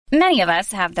Many of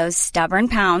us have those stubborn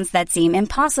pounds that seem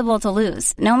impossible to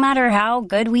lose, no matter how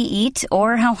good we eat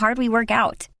or how hard we work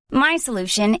out. My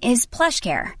solution is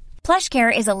PlushCare.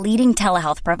 PlushCare is a leading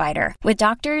telehealth provider with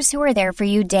doctors who are there for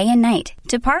you day and night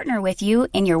to partner with you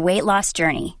in your weight loss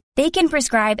journey. They can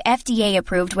prescribe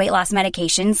FDA-approved weight loss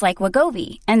medications like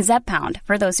Wegovy and Zepbound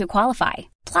for those who qualify.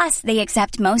 Plus, they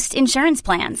accept most insurance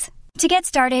plans. To get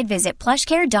started, visit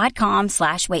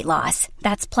plushcare.com/weightloss.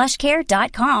 That's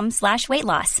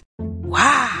plushcare.com/weightloss.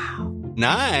 Wow.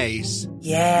 Nice.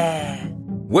 Yeah.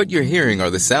 What you're hearing are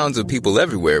the sounds of people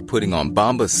everywhere putting on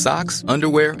Bombas socks,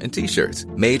 underwear, and T-shirts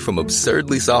made from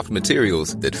absurdly soft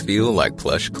materials that feel like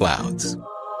plush clouds.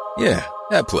 Yeah,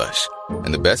 that plush.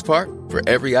 And the best part? For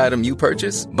every item you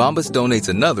purchase, Bombas donates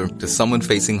another to someone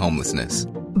facing homelessness.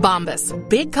 Bombas.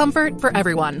 Big comfort for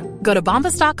everyone. Go to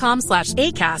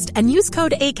bombas.com/ACAST and use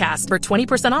code ACAST for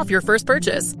 20% off your first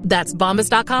purchase. That's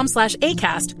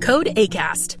bombas.com/ACAST. Code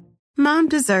ACAST. Mom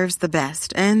deserves the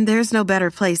best, and there's no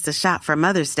better place to shop for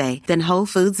Mother's Day than Whole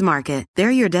Foods Market. They're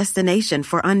your destination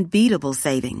for unbeatable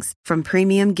savings, from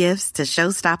premium gifts to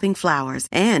show-stopping flowers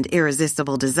and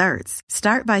irresistible desserts.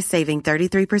 Start by saving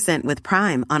 33% with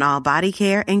Prime on all body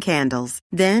care and candles.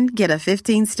 Then get a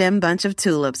 15-stem bunch of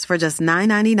tulips for just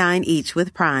 $9.99 each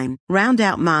with Prime. Round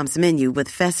out Mom's menu with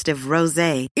festive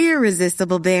rosé,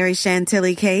 irresistible berry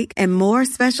chantilly cake, and more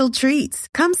special treats.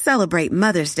 Come celebrate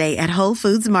Mother's Day at Whole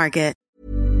Foods Market.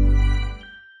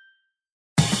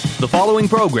 The following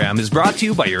program is brought to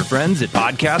you by your friends at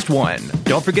Podcast One.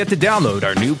 Don't forget to download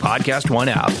our new Podcast One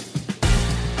app.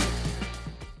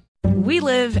 We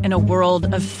live in a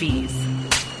world of fees.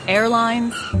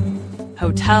 Airlines,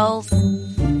 hotels,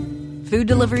 food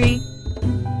delivery,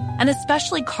 and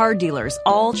especially car dealers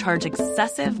all charge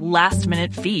excessive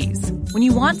last-minute fees. When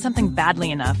you want something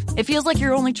badly enough, it feels like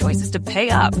your only choice is to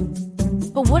pay up.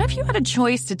 But what if you had a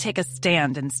choice to take a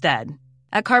stand instead?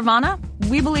 At Carvana,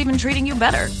 we believe in treating you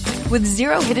better. With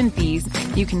zero hidden fees,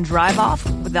 you can drive off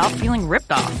without feeling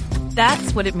ripped off.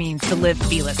 That's what it means to live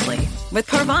fearlessly. With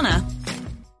Carvana.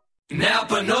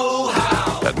 Napa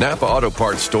know-how. At Napa Auto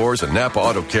Parts stores and Napa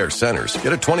Auto Care Centers,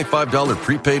 get a $25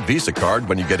 prepaid Visa card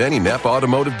when you get any Napa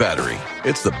Automotive battery.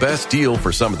 It's the best deal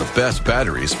for some of the best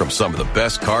batteries from some of the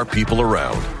best car people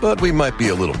around. But we might be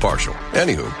a little partial.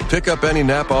 Anywho, pick up any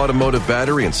Napa Automotive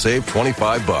battery and save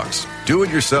 $25. Do it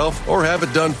yourself or have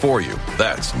it done for you.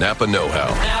 That's Napa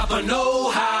know-how. Napa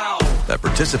know-how. At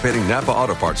participating Napa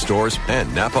Auto Parts stores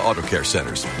and Napa Auto Care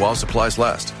Centers while supplies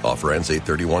last. Offer ends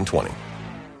 8/31/20.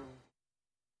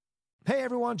 Hey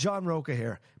everyone, John Roca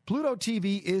here. Pluto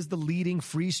TV is the leading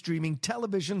free streaming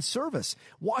television service.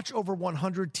 Watch over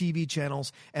 100 TV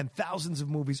channels and thousands of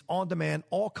movies on demand,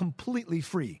 all completely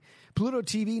free. Pluto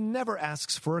TV never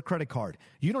asks for a credit card.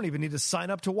 You don't even need to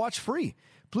sign up to watch free.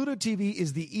 Pluto TV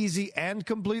is the easy and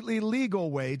completely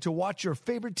legal way to watch your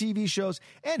favorite TV shows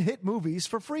and hit movies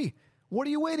for free. What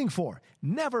are you waiting for?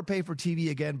 Never pay for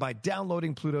TV again by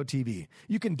downloading Pluto TV.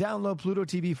 You can download Pluto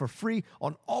TV for free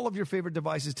on all of your favorite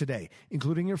devices today,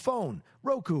 including your phone,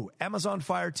 Roku, Amazon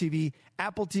Fire TV,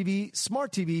 Apple TV,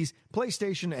 smart TVs,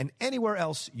 PlayStation, and anywhere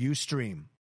else you stream.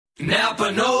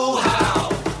 Napa know-how.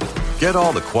 Get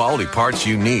all the quality parts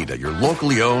you need at your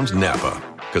locally owned Napa.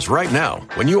 Because right now,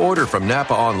 when you order from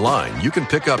Napa online, you can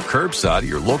pick up curbside at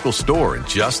your local store in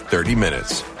just 30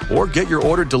 minutes. Or get your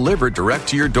order delivered direct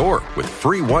to your door with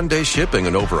free one-day shipping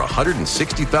and over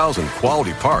 160,000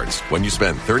 quality parts when you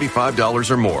spend $35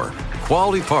 or more.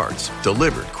 Quality parts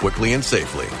delivered quickly and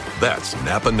safely. That's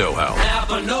Napa know-how.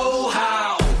 Napa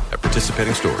know-how. At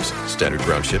participating stores, standard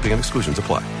ground shipping and exclusions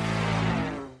apply.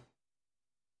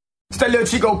 It's that little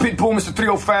Chico Pitbull, Mr.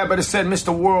 305, better said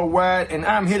Mr. Worldwide, and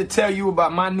I'm here to tell you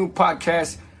about my new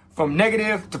podcast, From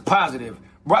Negative to Positive,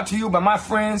 brought to you by my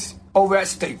friends over at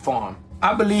State Farm.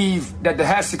 I believe that to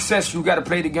have success, you got to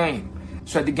play the game,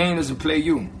 so that the game doesn't play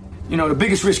you. You know, the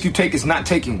biggest risk you take is not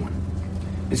taking one.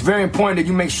 It's very important that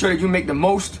you make sure that you make the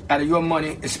most out of your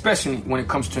money, especially when it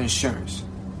comes to insurance.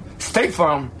 State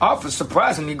Farm offers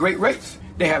surprisingly great rates.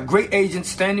 They have great agents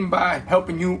standing by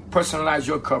helping you personalize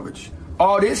your coverage.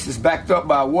 All this is backed up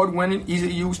by award-winning,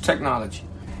 easy-to-use technology.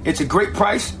 It's a great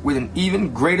price with an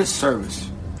even greater service.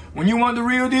 When you want the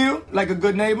real deal, like a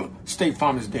good neighbor, State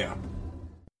Farm is there.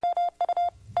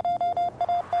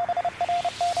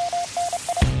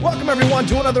 Welcome, everyone,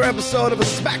 to another episode of a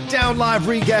SmackDown Live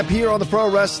recap here on the Pro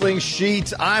Wrestling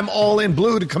Sheet. I'm all in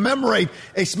blue to commemorate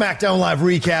a SmackDown Live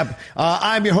recap.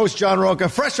 I'm your host, John Rocha,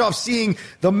 fresh off seeing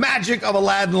the magic of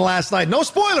Aladdin last night. No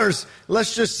spoilers.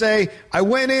 Let's just say I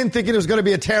went in thinking it was going to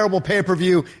be a terrible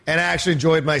pay-per-view, and I actually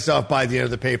enjoyed myself by the end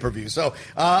of the pay-per-view. So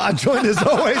I'm joined, as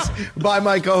always, by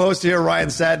my co-host here,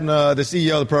 Ryan Satin, the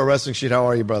CEO of the Pro Wrestling Sheet. How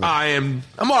are you, brother? I'm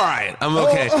all right. I'm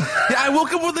okay. Yeah, I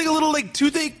woke up with like a little like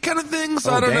toothache kind of thing,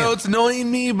 so I don't know. It's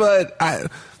annoying me, but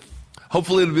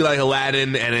hopefully it'll be like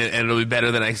Aladdin, and it'll be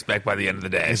better than I expect by the end of the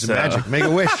day. It's magic. Make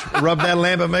a wish. Rub that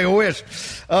lamp and make a wish.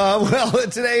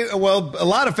 Today, a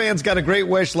lot of fans got a great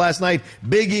wish last night.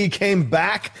 Big E came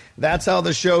back. That's how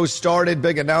the show started.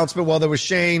 Big announcement. Well, there was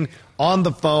Shane on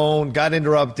the phone, got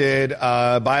interrupted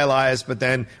by Elias, but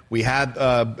then we had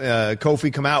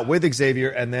Kofi come out with Xavier,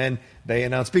 and then they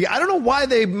announced Big E. I don't know why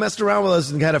they messed around with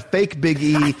us and had a fake Big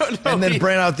E and then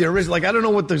brought out the original. Like, I don't know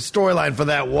what the storyline for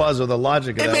that was or the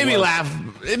logic of that. It made me laugh.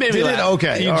 It made me laugh.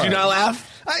 Okay. Did you not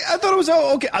laugh? I thought it was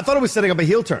okay. I thought it was setting up a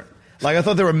heel turn. Like, I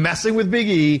thought they were messing with Big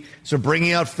E, so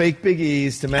bringing out fake Big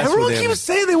E's to mess with him. Everyone keeps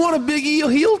saying they want a Big E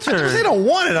heel turn. I didn't say they don't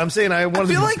want it. I'm saying I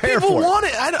wanted to prepare for it. I feel like people want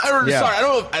it. Sorry, I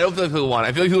don't feel like people want it.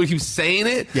 I feel like people keep saying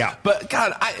it. Yeah. But,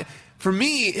 God, for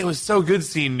me, it was so good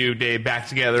seeing New Day back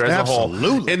together as a whole.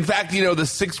 Absolutely. In fact, the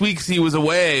 6 weeks he was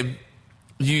away,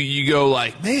 you go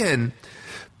like, man,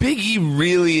 Big E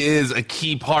really is a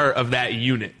key part of that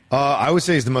unit. I would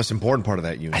say he's the most important part of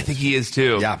that unit. I think he is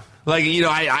too. Yeah. Like,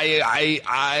 I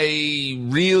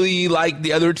really like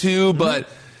the other two, but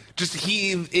just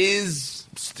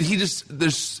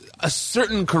there's a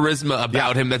certain charisma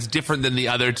about him that's different than the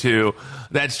other two.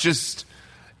 That's just,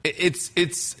 it's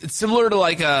similar to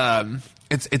like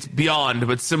it's beyond,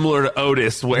 but similar to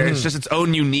Otis, where it's just its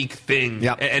own unique thing.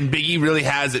 Yeah. And Big E really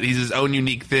has it. He's his own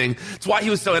unique thing. It's why he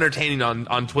was so entertaining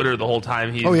on Twitter the whole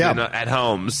time he's been at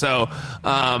home. So,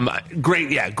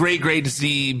 great to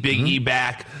see Big E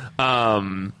back.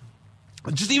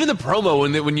 Just even the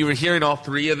promo when you were hearing all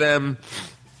three of them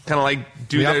kind of like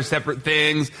do their separate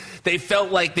things, they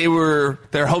felt like their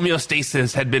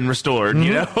homeostasis had been restored,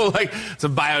 like it's a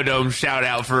Biodome shout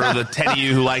out for the 10 of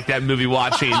you who like that movie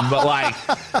watching, but like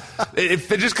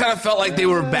it just kind of felt like they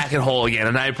were back at whole again,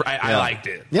 and I liked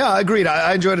it. Yeah, I agreed.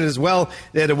 I enjoyed it as well.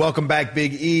 They had to welcome back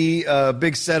Big E,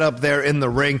 big setup there in the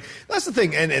ring. That's the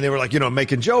thing, and they were like,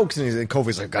 making jokes, and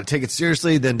Kofi's like, gotta take it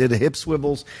seriously, then did a hip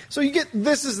swivels. So you get,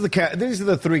 these are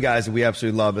the three guys that we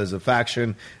absolutely love as a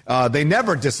faction. They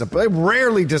never disappoint. They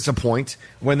rarely disappoint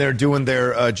when they're doing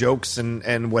their jokes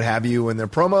and what have you in their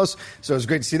promos. So it's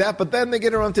great to see that. But then they get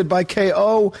interrupted by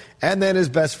KO, and then his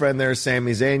best friend there,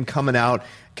 Sami Zayn, coming out.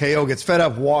 KO gets fed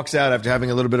up, walks out after having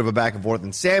a little bit of a back and forth,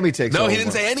 and Sami takes over. No, he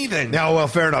didn't say anything. No, well,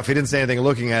 fair enough. He didn't say anything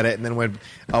looking at it, and then went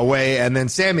away. And then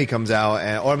Sami comes out,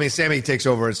 Sami takes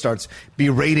over and starts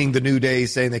berating the New Day,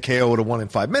 saying that KO would have won in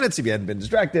 5 minutes if he hadn't been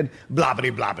distracted, blah,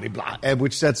 blah, blah, blah, blah, and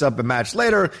which sets up a match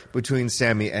later between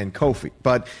Sami and Kofi.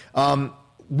 But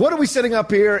what are we setting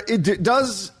up here?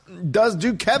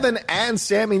 Do Kevin and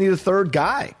Sami need a third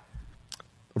guy?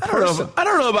 I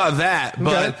don't know about that,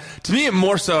 but to me,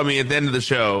 more so, at the end of the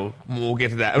show, we'll get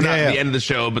to that. Not at the end of the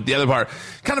show, but the other part,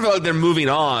 kind of felt like they're moving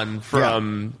on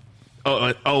from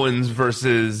Owens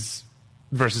versus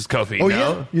Kofi. Oh,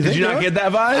 no? Yeah? Did you not get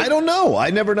that vibe? I don't know. I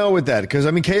never know with that, because,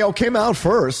 KO came out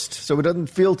first, so it doesn't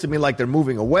feel to me like they're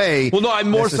moving away. Well, no, I'm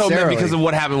more so meant because of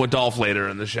what happened with Dolph later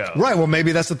in the show. Right, well,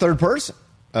 maybe that's the third person,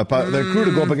 the crew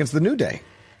to go up against the New Day.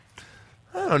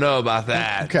 I don't know about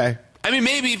that. Okay.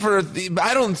 Maybe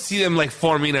I don't see them like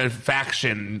forming a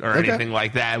faction or anything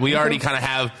like that. We already kind of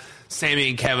have Sami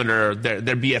and Kevin are their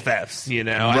BFFs, Right.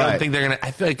 I don't think they're I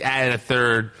feel like adding a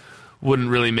third wouldn't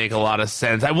really make a lot of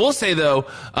sense. I will say though,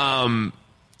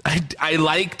 I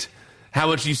liked how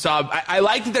much you saw. I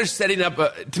like that they're setting up.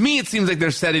 To me, it seems like they're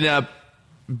setting up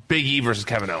Big E versus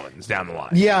Kevin Owens down the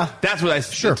line. Yeah, that's what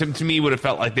to me would have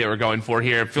felt like they were going for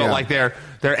here. It felt like they're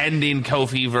ending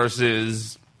Kofi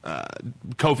versus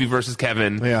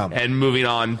Kevin, and moving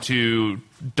on to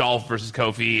Dolph versus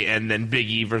Kofi, and then Big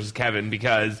E versus Kevin,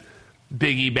 because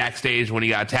Big E backstage when he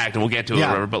got attacked, and we'll get to it, or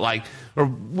whatever. But or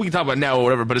we can talk about it now or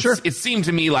whatever. But it seemed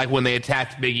to me like when they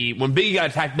attacked Big E, when Big E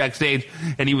got attacked backstage,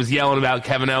 and he was yelling about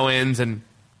Kevin Owens, and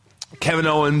Kevin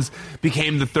Owens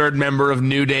became the third member of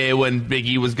New Day when Big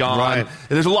E was gone. Right. And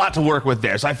there's a lot to work with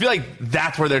there. So I feel like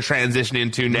that's where they're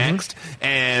transitioning to next.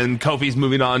 And Kofi's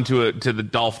moving on to the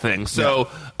Dolph thing. So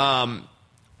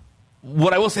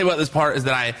what I will say about this part is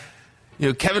that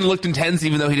Kevin looked intense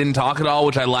even though he didn't talk at all,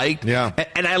 which I liked. Yeah.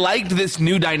 And I liked this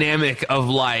new dynamic of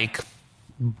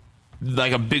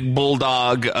like a big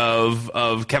bulldog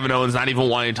of Kevin Owens not even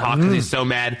wanting to talk because he's so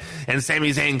mad, and Sami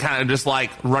Zayn kind of just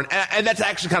like run, and that's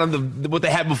actually kind of what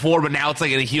they had before, but now it's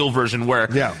like in a heel version where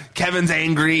Kevin's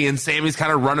angry and Sami's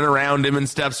kind of running around him and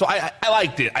stuff. So I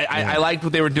liked it. I liked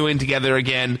what they were doing together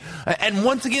again, and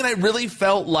once again I really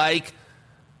felt like,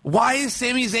 why is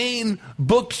Sami Zayn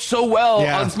booked so well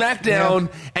on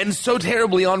SmackDown and so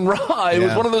terribly on Raw? It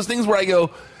was one of those things where I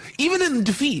go, even in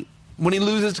defeat when he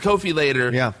loses to Kofi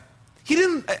later, he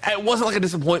didn't. It wasn't like a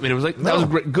disappointment. It was like that was a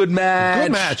great, good match.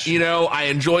 Good match. You know, I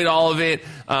enjoyed all of it.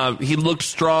 He looked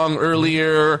strong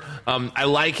earlier. I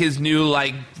like his new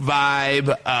like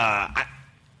vibe.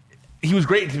 He was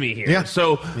great to me here. Yeah.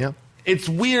 So it's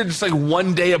weird, just like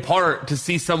one day apart, to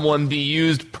see someone be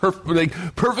used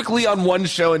perfectly on one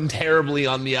show and terribly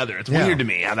on the other. It's weird to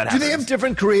me how that happens. Do they have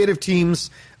different creative teams?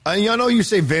 I know you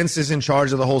say Vince is in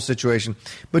charge of the whole situation,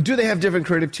 but do they have different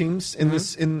creative teams in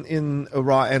this in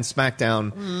Raw and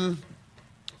SmackDown?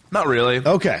 Not really.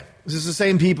 Okay. This is the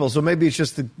same people, so maybe it's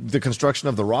just the construction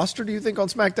of the roster, do you think, on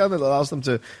SmackDown that allows them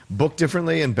to book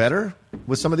differently and better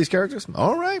with some of these characters?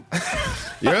 All right.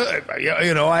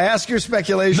 You know, I ask your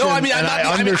speculation. No, I mean, I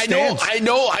understand. I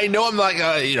know I'm like,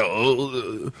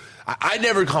 I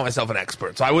never call myself an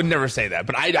expert, so I would never say that.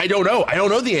 But I don't know. I don't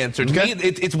know the answer. To me,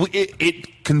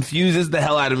 it confuses the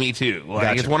hell out of me, too.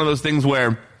 Like, it's one of those things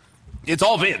where it's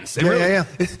all Vince.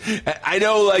 I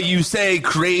know, like, you say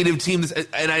creative teams,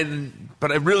 but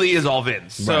it really is all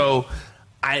Vince. Right. So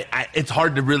it's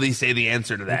hard to really say the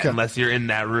answer to that unless you're in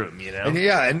that room, you know?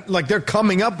 And like they're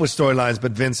coming up with storylines,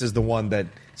 but Vince is the one that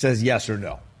says yes or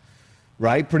no.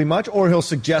 Right? Pretty much. Or he'll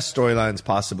suggest storylines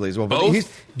possibly as well. But do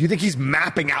you think he's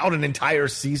mapping out an entire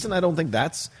season? I don't think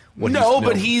that's what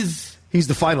but he's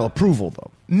the final approval, though.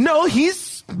 No,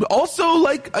 he's also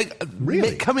like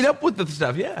really coming up with the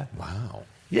stuff, Wow.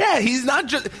 Yeah, he's not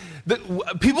just...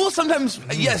 people sometimes...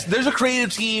 Yes, there's a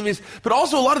creative team, but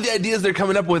also a lot of the ideas they're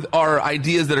coming up with are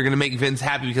ideas that are going to make Vince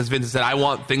happy because Vince said, I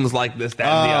want things like this, that,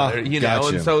 and the other. You know,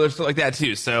 and so there's stuff like that,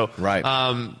 too. So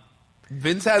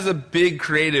Vince has a big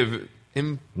creative...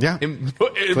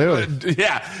 clearly.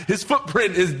 His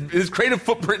footprint, his creative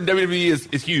footprint in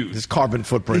WWE is huge. His carbon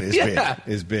footprint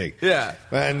is big. Yeah,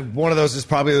 and one of those is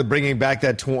probably bringing back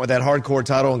that hardcore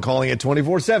title and calling it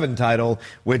 24/7 title,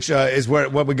 which is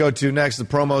what we go to next. The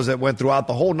promos that went throughout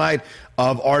the whole night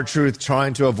of R-Truth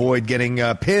trying to avoid getting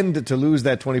pinned to lose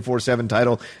that 24/7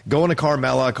 title, going to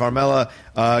Carmella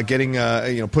getting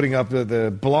putting up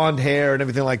the blonde hair and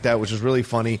everything like that, which was really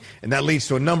funny, and that leads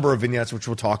to a number of vignettes which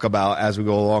we'll talk about as we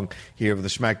go along here with the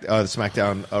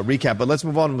SmackDown recap. But let's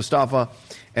move on to Mustafa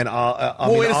and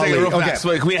wait a second, real fast.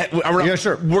 Yeah,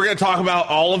 sure. We're going to talk about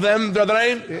all of them the other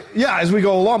night? Yeah, as we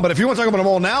go along. But if you want to talk about them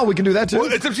all now, we can do that too.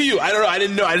 Well, it's up to you. I don't know. I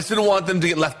didn't know. I just didn't want them to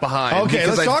get left behind. Okay,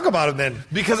 let's talk about it then.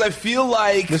 Because I feel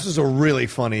like... This is a really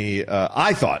funny,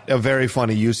 I thought, a very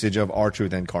funny usage of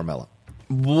R-Truth and Carmella.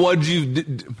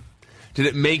 Did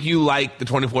it make you like the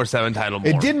 24/7 title more?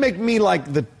 It did make me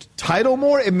like the title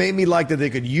more. It made me like that they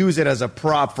could use it as a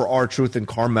prop for R-Truth and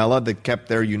Carmella that kept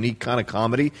their unique kind of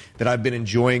comedy that I've been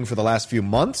enjoying for the last few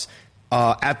months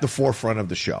at the forefront of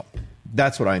the show.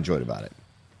 That's what I enjoyed about it.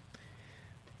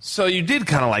 So you did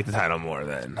kind of like the title more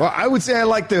then? Well, I would say I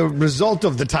like the result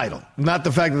of the title, not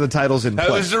the fact that the title's in play.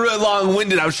 It was really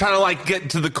long-winded. I was trying to like get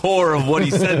to the core of what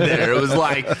he said there. It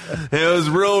was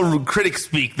real critic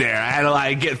speak there. I had to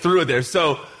like get through it there.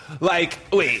 So like,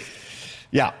 wait.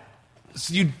 Yeah.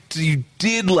 So you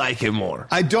did like him more.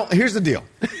 I don't. Here's the deal.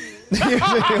 Here's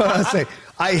what I say.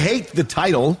 I hate the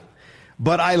title.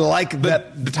 But I like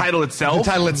the title itself? The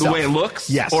title itself. The way it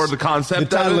looks? Yes. Or the concept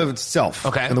the title of it? Itself.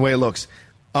 Okay. And the way it looks.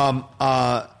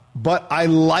 But I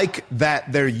like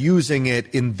that they're using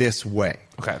it in this way.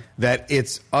 Okay. That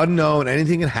it's unknown.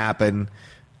 Anything can happen.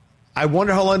 I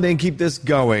wonder how long they can keep this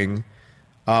going.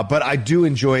 But I do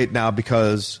enjoy it now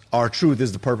because R-Truth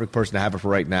is the perfect person to have it for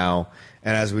right now.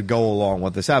 And as we go along,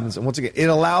 what this happens. And once again, it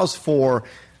allows for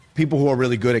people who are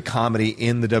really good at comedy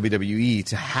in the WWE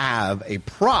to have a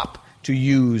prop to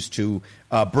use to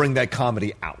bring that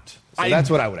comedy out. So that's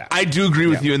what I would ask. I do agree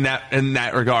with you in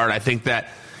that regard. I think that,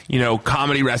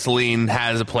 comedy wrestling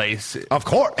has a place. Of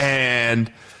course.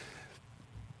 And,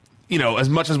 as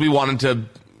much as we wanted to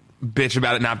bitch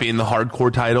about it not being the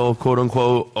hardcore title, quote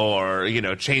unquote, or,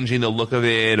 changing the look of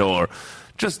it, or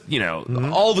just,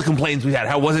 all the complaints we had,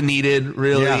 how it wasn't needed,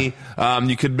 really. Yeah.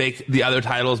 You could make the other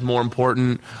titles more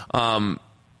important.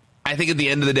 I think at the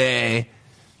end of the day,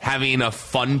 having a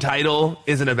fun title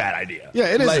isn't a bad idea.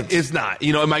 Yeah, it isn't. It's not.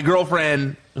 My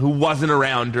girlfriend, who wasn't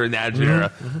around during that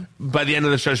era, by the end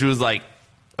of the show, she was like,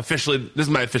 officially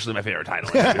my favorite title.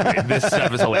 This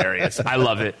stuff is hilarious. I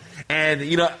love it. And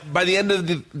by the end of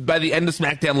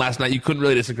SmackDown last night, you couldn't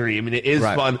really disagree. I mean, it is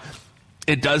fun.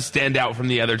 It does stand out from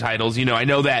the other titles. I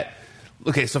know that.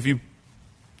 Okay, so if you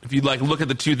like look at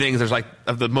the two things, there's like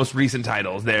of the most recent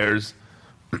titles, there's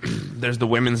the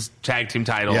women's tag team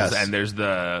titles and there's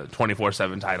the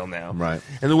 24/7 title now. Right.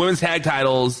 And the women's tag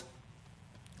titles,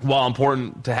 while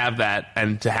important to have that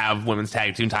and to have women's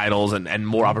tag team titles and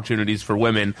more opportunities for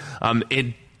women,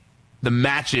 the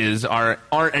matches aren't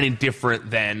any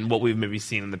different than what we've maybe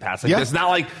seen in the past. Like, it's not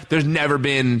like there's never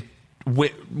been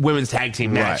women's tag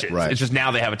team matches. Right. It's just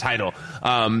now they have a title.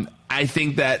 I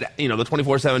think that the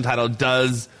 24/7 title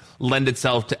does lend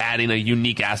itself to adding a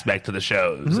unique aspect to the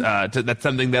shows. That's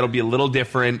something that'll be a little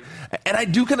different. And I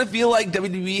do kind of feel like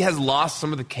WWE has lost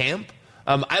some of the camp.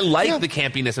 I like the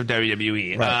campiness of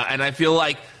WWE, and I feel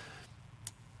like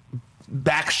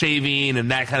back shaving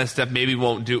and that kind of stuff maybe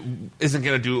isn't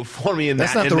going to do it for me.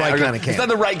 That's not the right kind of camp. It's not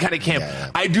the right kind of camp.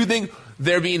 Yeah. I do think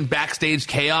there being backstage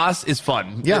chaos is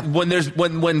fun. Yeah.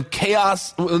 When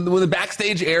chaos, when the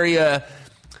backstage area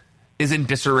is in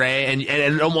disarray and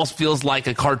it almost feels like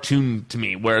a cartoon to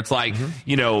me, where it's like,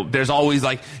 there's always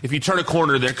like, if you turn a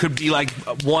corner, there could be like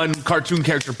one cartoon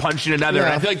character punching another. Yeah.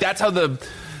 And I feel like that's how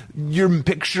your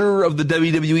picture of the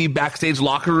WWE backstage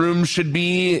locker room should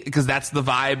be, because that's the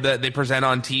vibe that they present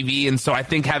on TV. And so I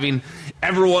think having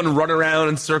everyone run around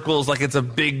in circles like it's a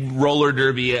big roller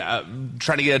derby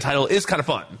trying to get a title is kind of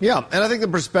fun. Yeah, and I think the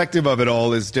perspective of it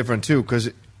all is different too, because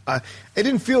it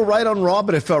didn't feel right on Raw,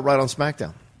 but it felt right on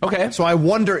SmackDown. Okay. So I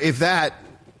wonder if that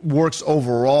works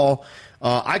overall.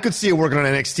 I could see it working on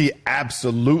NXT,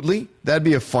 absolutely. That'd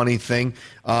be a funny thing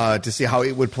to see how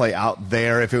it would play out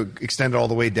there, if it extended all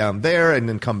the way down there and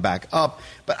then come back up.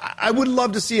 But I would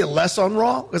love to see it less on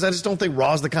Raw, because I just don't think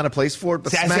Raw's the kind of place for it.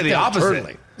 But I say the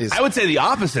opposite. I would say the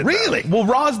opposite. Really? Well,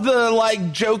 Raw's the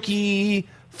jokey,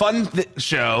 fun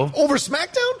show. Over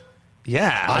SmackDown?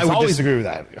 Yeah. I would disagree with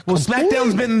that. Well,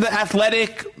 SmackDown's been the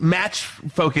athletic,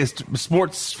 match-focused,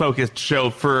 sports-focused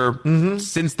show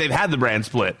since they've had the brand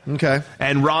split. Okay.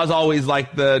 And Raw's always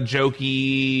like the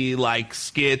jokey, like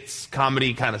skits,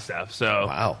 comedy kind of stuff. So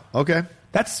wow. Okay.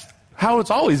 That's how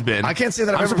it's always been. I can't say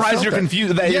that I'm surprised you're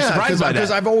confused. You're surprised by that. Because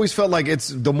I've always felt like it's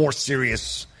the more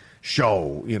serious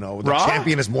show. The Raw?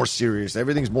 champion is more serious.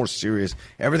 Everything's more serious.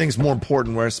 Everything's more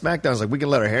important. Whereas SmackDown's like, we can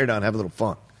let our hair down and have a little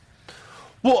fun.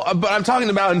 Well, but I'm talking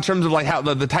about in terms of like how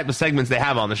the type of segments they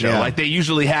have on the show. Yeah. Like they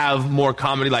usually have more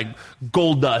comedy, like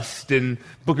Goldust and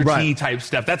Booker T type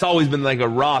stuff. That's always been like a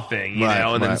Raw thing, you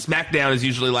know. And then SmackDown is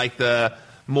usually like the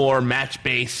more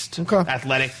match-based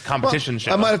athletic competition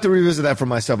show. I might have to revisit that for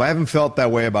myself. I haven't felt that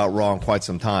way about Raw in quite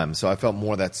some time, so I felt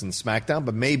more that's in SmackDown.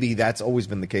 But maybe that's always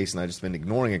been the case, and I've just been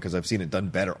ignoring it because I've seen it done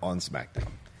better on SmackDown.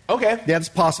 Okay. Yeah, it's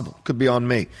possible. Could be on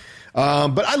me.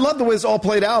 But I love the way this all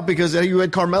played out, because you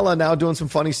had Carmella now doing some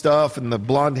funny stuff, and the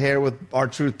blonde hair with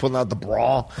R-Truth pulling out the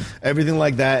bra, everything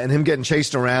like that, and him getting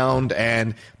chased around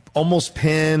and almost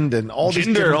pinned, and all these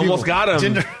Jinder almost got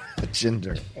him.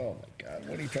 Jinder. Oh, my God.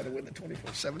 When are you trying to win the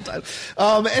 24/7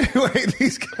 title? Anyway,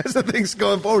 these kinds of things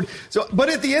going forward. So, but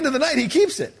at the end of the night, he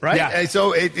keeps it, right? Yeah. And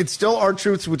so it's still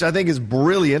R-Truth, which I think is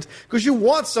brilliant, because you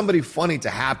want somebody funny to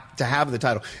have the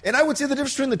title. And I would say the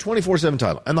difference between the 24/7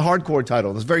 title and the hardcore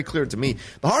title is very clear to me.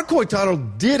 The hardcore title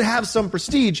did have some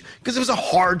prestige because it was a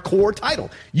hardcore title.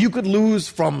 You could lose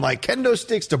from like kendo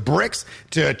sticks to bricks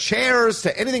to chairs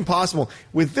to anything possible.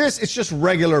 With this, it's just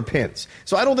regular pins.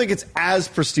 So I don't think it's as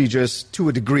prestigious to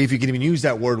a degree, if you can even use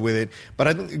that word with it, but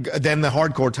I think then the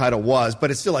hardcore title was,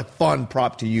 but it's still a fun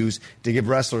prop to use to give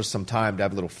wrestlers some time to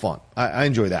have a little fun. I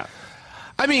enjoy that.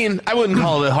 I mean, I wouldn't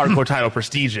call the hardcore title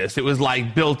prestigious. It was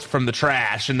like built from the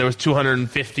trash, and there was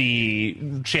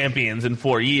 250 champions in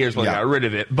 4 years when they got rid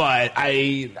of it. But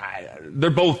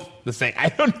they're both the same.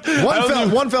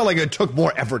 One felt like it took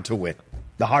more effort to win.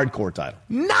 The hardcore title.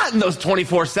 Not in those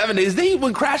 24/7 days.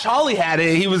 When Crash Holly had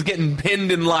it, he was getting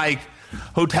pinned in like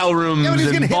hotel rooms and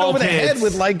getting hit over pits. the head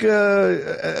with like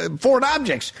foreign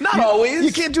objects. Not always.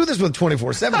 You can't do this with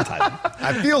 24/7 title.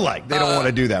 I feel like they don't want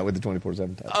to do that with the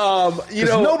 24/7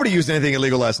 title. Nobody used anything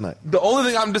illegal last night. The only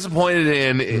thing I'm disappointed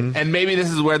in, and maybe this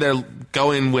is where they're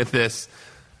going with this,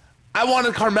 I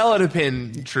wanted Carmella to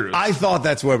pin Truth. I thought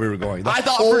that's where we were going. I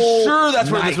thought for sure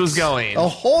that's where this was going. A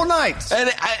whole night.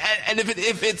 And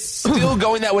if it's still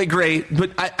going that way, great.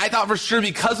 But I thought for sure,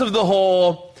 because of the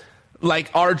whole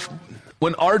like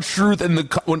when R-Truth and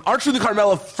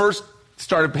Carmella first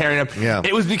started pairing up,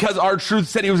 it was because R-Truth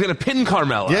said he was going to pin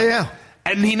Carmella. Yeah.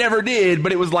 And he never did,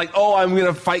 but it was like, oh, I'm going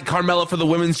to fight Carmella for the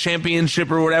women's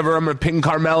championship or whatever. I'm going to pin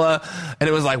Carmella. And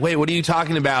it was like, wait, what are you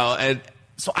talking about? And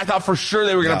So I thought for sure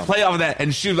they were going to play off of that.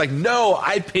 And she was like, no,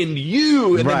 I pinned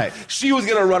you. And then she was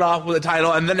going to run off with a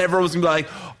title. And then everyone was going to be like,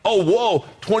 oh, whoa,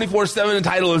 24/7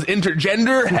 title is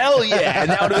intergender? Hell yeah. And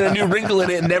that would have been a new wrinkle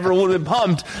in it and everyone would have been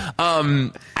pumped.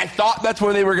 I thought that's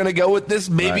where they were going to go with this.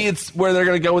 Maybe it's where they're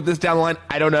going to go with this down the line.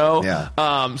 I don't know. Yeah.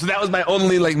 So that was my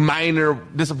only minor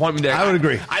disappointment there. I would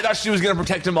agree. I thought she was going to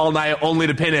protect him all night only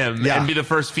to pin him and be the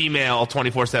first female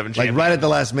 24/7 champion. Like right at the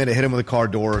last minute, hit him with a car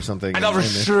door or something. I thought for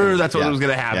sure that's what was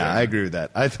going to happen. Yeah, I agree with that.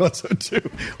 I thought so too.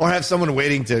 Or have someone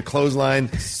waiting to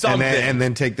clothesline and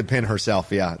then take the pin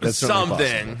herself. Yeah, that's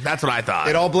something. That's what I thought.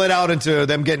 It all bled out into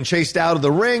them getting chased out of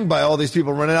the ring by all these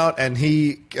people running out, and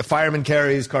Fireman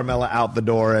carries Carmella out the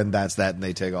door, and that's that, and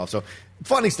they take off. So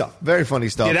funny stuff. Very funny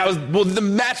stuff. Yeah, the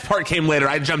match part came later.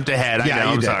 I jumped ahead.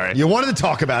 I'm sorry. You wanted to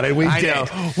talk about it. We did.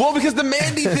 Know. Well, because the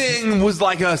Mandy thing was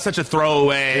like such a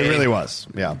throwaway. It really was.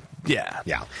 Yeah.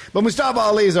 Yeah. But Mustafa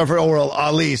Ali,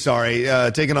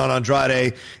 taking on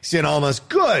Andrade Cien Almas.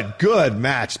 Good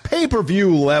match.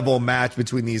 Pay-per-view level match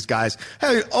between these guys.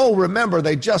 Hey, remember,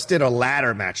 they just did a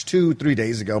ladder match 2-3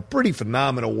 days ago. Pretty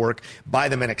phenomenal work by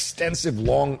them. An extensive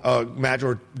long match,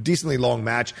 or decently long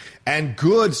match, and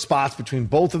good spots between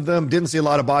both of them. Didn't see a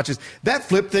lot of botches. That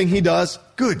flip thing he does,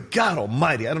 good God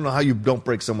almighty. I don't know how you don't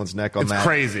break someone's neck on that. It's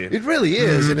crazy. It really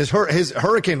is. And his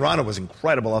Hurricane Rana was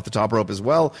incredible off the top rope as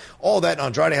well. All that.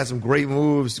 Andrade had some great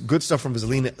moves. Good stuff from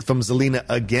Zelina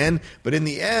again. But in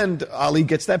the end, Ali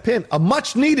gets that pin. A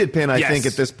much-needed pin, I think,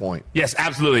 at this point. Yes,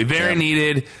 absolutely. Very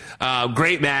needed.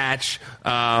 Great match.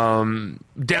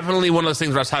 Definitely one of those things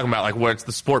where I was talking about, like where it's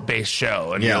the sport-based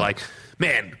show. And you're like,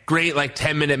 man, great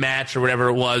 10-minute match or whatever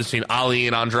it was between Ali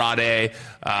and Andrade.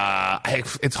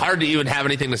 It's hard to even have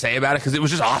anything to say about it because it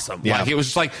was just awesome. Yeah. Like it was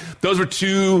just like those were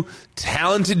two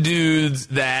talented dudes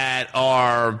that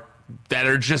are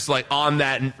just like on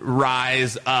that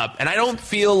rise up. And I don't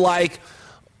feel like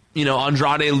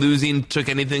Andrade losing took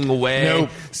anything away. Nope.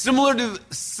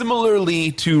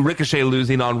 Similarly to Ricochet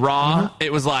losing on Raw,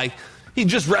 it was like he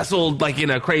just wrestled like in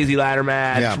a crazy ladder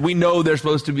match. Yeah. We know they're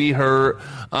supposed to be hurt.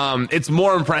 It's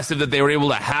more impressive that they were able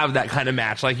to have that kind of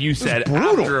match, like you said,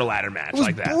 after a ladder match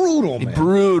like that. Brutal, man.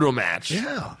 Brutal match.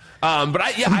 Yeah. But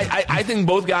I think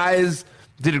both guys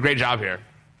did a great job here.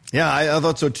 Yeah, I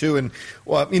thought so too. And,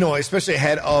 especially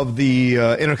ahead of the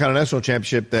Intercontinental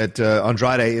Championship that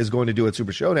Andrade is going to do at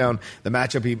Super Showdown, the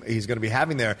matchup he's going to be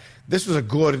having there, this was a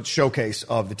good showcase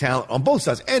of the talent on both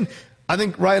sides. And I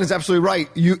think Ryan is absolutely right.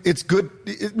 It's good.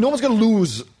 No one's going to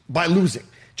lose by losing.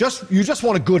 You just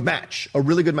want a good match, a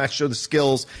really good match, show the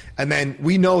skills, and then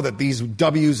we know that these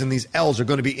W's and these L's are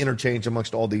going to be interchanged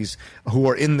amongst all these who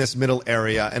are in this middle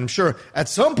area. And I'm sure at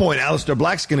some point Aleister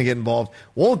Black's going to get involved.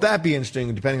 Won't that be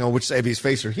interesting, depending on which side, if he's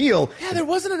face or heel? Yeah, there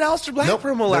wasn't an Aleister Black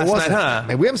promo last night, huh?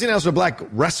 And we haven't seen Aleister Black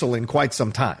wrestle in quite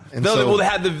some time. And they've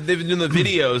been doing the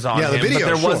videos on him, but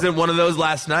there wasn't one of those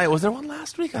last night. Was there one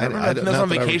last week? I don't remember. I was on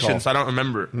vacation, so I don't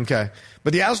remember. Okay.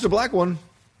 But the Aleister Black one,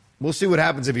 we'll see what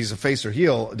happens if he's a face or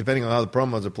heel, depending on how the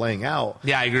promos are playing out.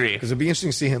 Yeah, I agree. Because it'd be interesting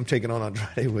to see him taking on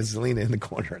Andrade with Zelina in the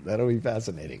corner. That'll be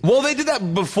fascinating. Well, they did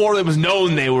that before it was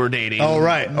known they were dating. Oh,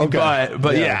 right. Okay.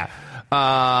 But yeah.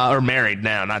 Or married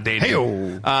now, not dating.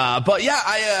 Hey-o. But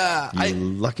yeah, you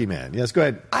lucky man. Yes, go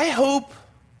ahead. I hope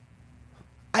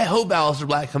Aleister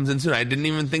Black comes in soon. I didn't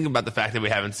even think about the fact that we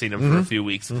haven't seen him for a few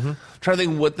weeks. I'm trying to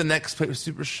think what the next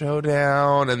Super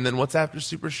Showdown, and then what's after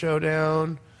Super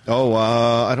Showdown. Oh,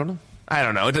 I don't know. I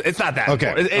don't know. It's not that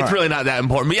important. It's really not that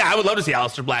important. But yeah, I would love to see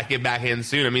Aleister Black get back in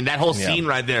soon. I mean, that whole scene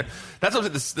right there. That's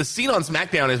what the scene on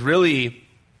SmackDown is really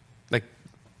like.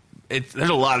 There's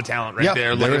a lot of talent right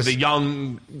there. Like the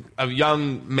young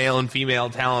male and female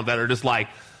talent that are just like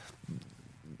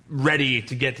ready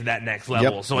to get to that next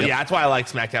level. So yeah, that's why I like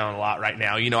SmackDown a lot right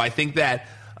now. I think that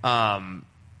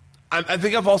I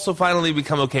think I've also finally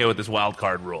become okay with this wild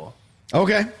card rule.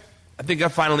 Okay. I think I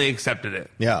finally accepted it.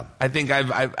 Yeah. I think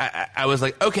I was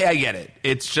like, okay, I get it.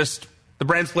 It's just the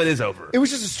brand split is over. It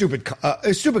was just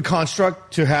a stupid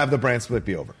construct to have the brand split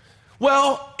be over.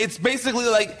 Well, it's basically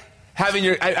like having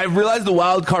I realized the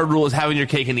wild card rule is having your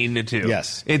cake and eating it too.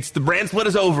 Yes. It's the brand split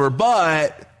is over,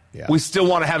 but we still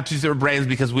want to have two separate brands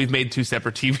because we've made two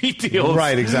separate TV deals.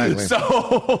 Right, exactly.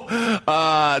 So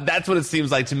that's what it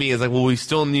seems like to me. Is like, well, we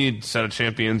still need a set of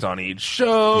champions on each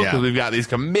show because we've got these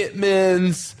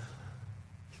commitments.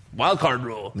 Wild card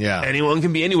rule. Yeah. Anyone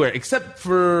can be anywhere except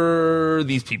for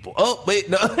these people. Oh, wait,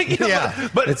 no.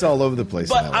 But it's all over the place.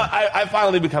 But I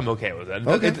finally become okay with it.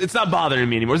 Okay. It's not bothering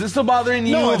me anymore. Is it still bothering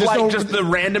you? No, just the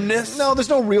randomness? No, there's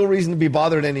no real reason to be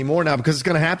bothered anymore now because it's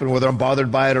going to happen whether I'm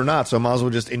bothered by it or not. So I might as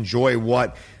well just enjoy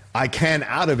what I can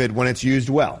out of it when it's used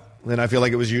well. And I feel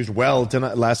like it was used well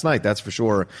last night, that's for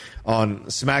sure, on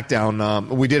SmackDown.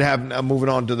 We did have, moving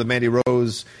on to the Mandy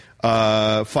Rose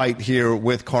fight here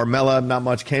with Carmella. Not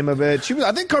much came of it.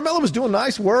 I think Carmella was doing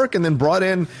nice work, and then brought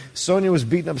in Sonya, was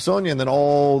beating up Sonya, and then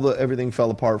everything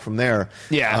fell apart from there.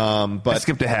 Yeah, but I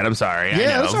skipped ahead. I'm sorry.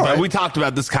 Yeah, that's all right. We talked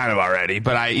about this kind of already,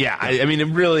 but I mean,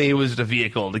 it was a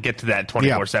vehicle to get to that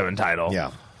 24/7 title.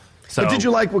 Yeah. So, but did you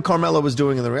like what Carmella was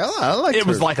doing in the ring? I liked it. Her.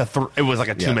 Was like a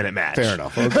 2-minute match. Fair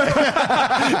enough. Okay.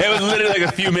 It was literally like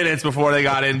a few minutes before they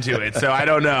got into it. So I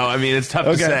don't know. I mean, it's tough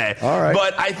to say. All right.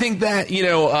 But I think that,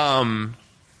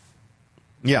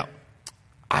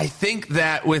 I think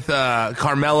that with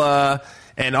Carmella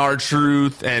and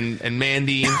R-Truth and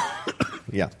Mandy,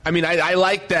 I mean, I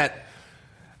like that.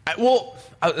 I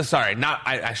shouldn't say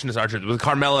R-Truth. With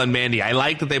Carmella and Mandy, I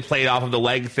like that they played off of the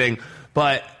leg thing,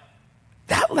 but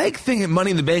that leg thing at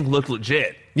Money in the Bank looked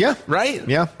legit. Yeah. Right?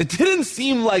 Yeah. It didn't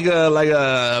seem like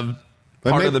a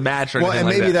part of the match or anything and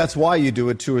like maybe that. That's why you do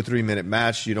a 2 or 3 minute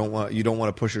match. You don't want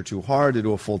to push her too hard to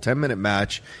do a full 10-minute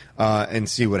match and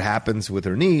see what happens with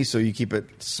her knee. So you keep it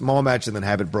small match and then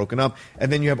have it broken up, and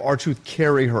then you have R-Truth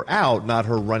carry her out, not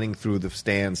her running through the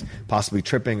stands, possibly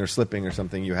tripping or slipping or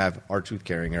something. You have R-Truth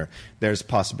carrying her. There's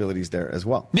possibilities there as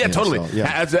well. Yeah, totally.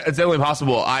 It's definitely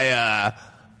possible.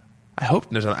 I hope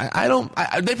there's they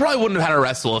probably wouldn't have had her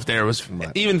wrestle if there was,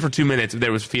 even for 2 minutes, if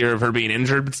there was fear of her being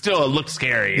injured, but still it looked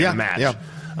scary in the match. Yeah.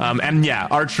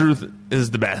 R-Truth is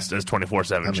the best as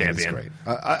 24/7 champion. It's great.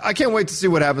 I can't wait to see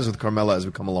what happens with Carmella as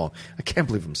we come along. I can't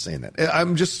believe I'm saying that.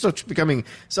 I'm just becoming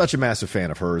such a massive fan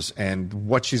of hers and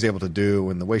what she's able to do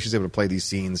and the way she's able to play these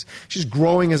scenes. She's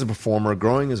growing as a performer,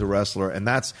 growing as a wrestler, and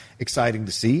that's exciting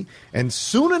to see. And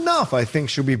soon enough, I think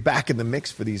she'll be back in the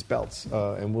mix for these belts,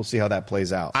 and we'll see how that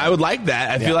plays out. I would like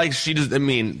that. I feel like she's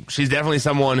definitely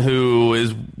someone who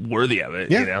is worthy of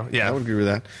it. Yeah, I would agree with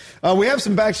that. We have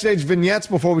some backstage vignettes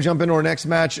before we jump into our next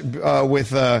match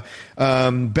with Bayley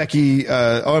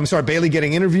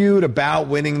getting interviewed about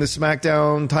winning the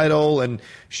SmackDown title, and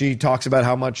she talks about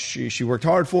how much she worked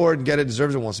hard for it and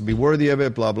deserves it, wants to be worthy of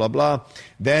it, blah, blah, blah.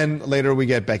 Then later we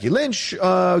get Becky Lynch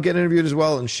getting interviewed as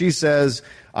well, and she says,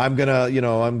 I'm gonna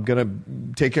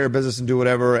take care of business and do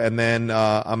whatever, and then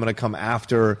I'm gonna come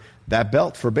after that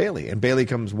belt for Bayley. And Bayley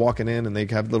comes walking in, and they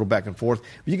have a little back and forth.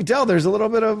 But you can tell there's a little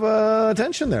bit of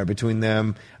tension there between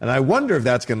them, and I wonder if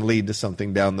that's going to lead to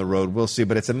something down the road. We'll see.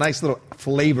 But it's a nice little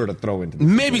flavor to throw into.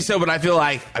 Maybe so, but I feel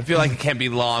like it can't be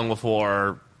long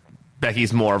before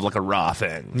Becky's more of like a Raw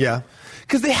thing. Yeah.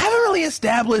 Because they haven't really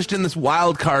established in this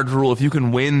wild card rule if you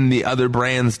can win the other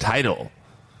brand's title.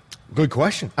 Good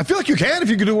question. I feel like you can if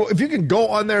you can go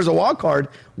on there as a wild card.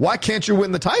 Why can't you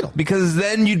win the title? Because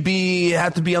then you'd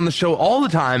have to be on the show all the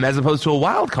time as opposed to a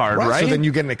wild card, right? So then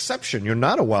you get an exception. You're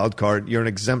not a wild card. You're an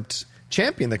exempt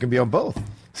champion that can be on both.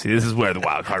 See, this is where the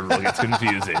wild card rule gets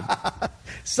confusing.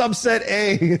 Subset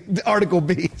A, Article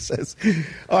B says.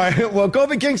 All right, well,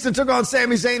 Kofi Kingston took on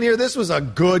Sami Zayn here. This was a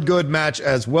good match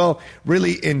as well.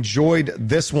 Really enjoyed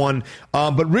this one.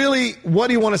 But really, what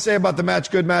do you want to say about the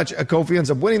match? Good match. Kofi ends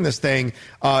up winning this thing.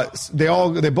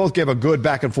 They both gave a good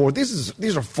back and forth.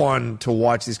 These are fun to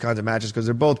watch, these kinds of matches, because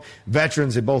they're both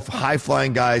veterans. They're both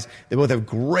high-flying guys. They both have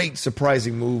great,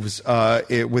 surprising moves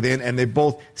within, and they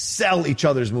both sell each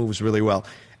other's moves really well.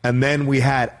 And then we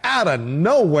had, out of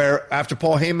nowhere, after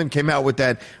Paul Heyman came out with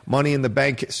that Money in the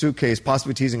Bank suitcase,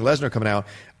 possibly teasing Lesnar coming out,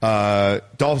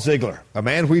 Dolph Ziggler, a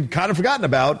man we'd kind of forgotten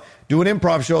about, doing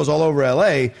improv shows all over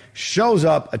L.A., shows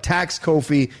up, attacks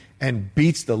Kofi, and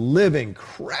beats the living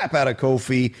crap out of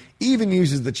Kofi, even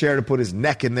uses the chair to put his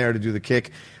neck in there to do the kick.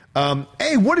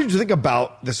 Hey, what did you think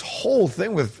about this whole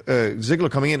thing with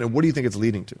Ziggler coming in, and what do you think it's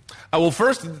leading to? Well,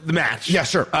 first, the match. Yeah,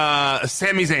 sure.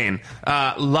 Sami Zayn.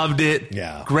 Loved it.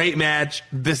 Yeah. Great match.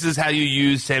 This is how you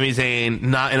use Sami Zayn,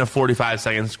 not in a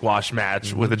 45-second squash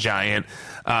match with a giant.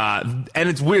 And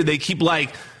it's weird. They keep,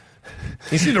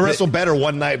 he seemed to wrestle better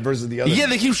one night versus the other. Yeah,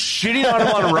 they keep shitting on him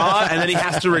on Raw, and then he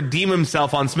has to redeem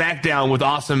himself on SmackDown with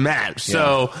awesome match. Yeah.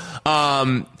 So,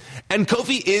 and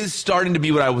Kofi is starting to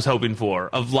be what I was hoping for.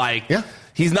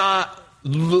 He's not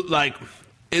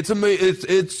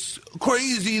it's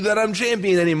crazy that I'm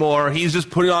champion anymore. He's just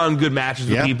putting on good matches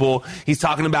with people. He's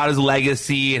talking about his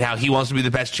legacy and how he wants to be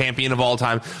the best champion of all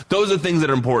time. Those are things that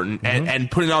are important,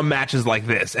 and putting on matches like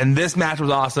this. And this match was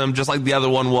awesome, just like the other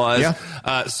one was.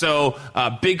 Yeah.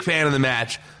 Big fan of the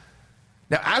match.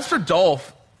 Now, as for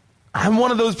Dolph, I'm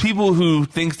one of those people who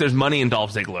thinks there's money in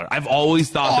Dolph Ziggler. I've always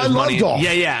thought there's money. Dolph.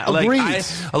 Yeah. Agreed. He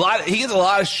gets a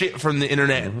lot of shit from the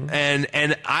internet,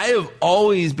 and I have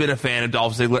always been a fan of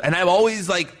Dolph Ziggler, and I've always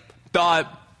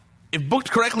thought if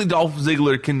booked correctly, Dolph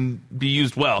Ziggler can be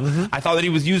used well. I thought that he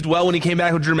was used well when he came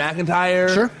back with Drew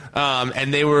McIntyre. Sure.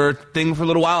 And they were a thing for a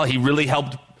little while. He really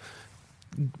helped.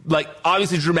 Like,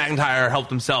 obviously, Drew McIntyre helped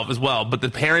himself as well, but the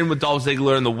pairing with Dolph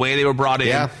Ziggler and the way they were brought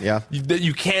in,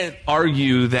 you can't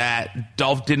argue that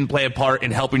Dolph didn't play a part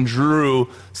in helping Drew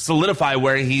solidify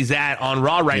where he's at on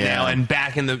Raw right now and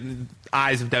back in the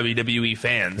eyes of WWE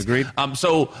fans. Agreed.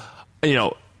 So, you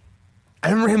know, I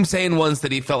remember him saying once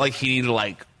that he felt like he needed to,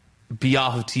 like, be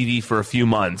off of TV for a few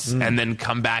months and then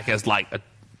come back as, like,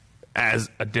 as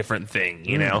a different thing,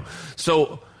 you know?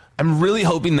 So I'm really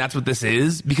hoping that's what this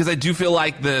is, because I do feel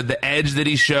like the edge that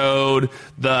he showed,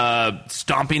 the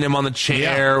stomping him on the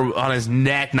chair, on his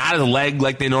neck, not his leg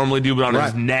like they normally do, but on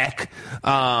his neck.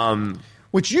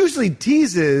 Which usually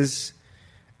teases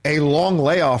a long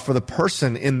layoff for the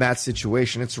person in that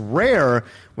situation. It's rare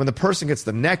when the person gets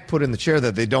the neck put in the chair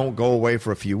that they don't go away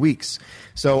for a few weeks.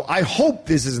 So I hope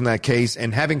this isn't that case,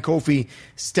 and having Kofi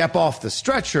step off the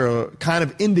stretcher kind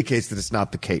of indicates that it's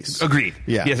not the case. Agreed.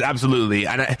 Yeah. Yes, absolutely.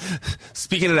 And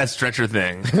speaking of that stretcher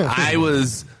thing, I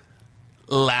was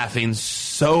laughing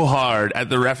so hard at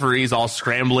the referees all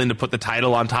scrambling to put the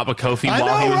title on top of Kofi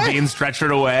while he was being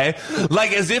stretchered away.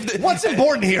 Like, as if... What's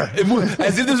important here?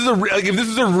 As if this is if this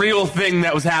was a real thing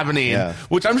that was happening.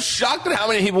 Which I'm shocked at how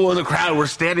many people in the crowd were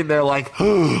standing there like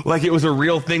it was a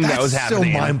real thing that was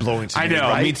happening. That's so mind-blowing to me. I know,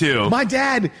 right? me too. My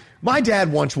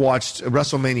dad once watched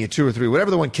WrestleMania 2 or 3,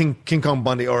 whatever the one, King Kong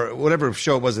Bundy, or whatever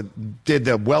show it was that did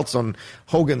the welts on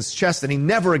Hogan's chest, and he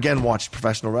never again watched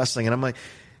professional wrestling. And I'm like...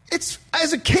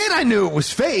 as a kid, I knew it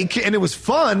was fake and it was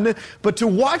fun, but to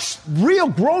watch real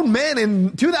grown men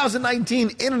in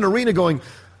 2019 in an arena going,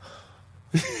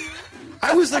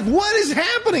 I was like, what is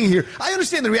happening here? I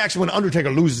understand the reaction when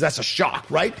Undertaker loses. That's a shock,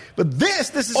 right? But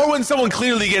this is... Or when someone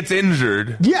clearly gets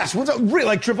injured. Yes,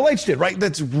 like Triple H did, right?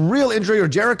 That's real injury, or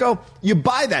Jericho. You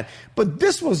buy that. But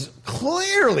this was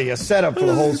clearly a setup for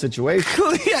the whole situation.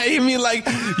 Yeah, I mean, like,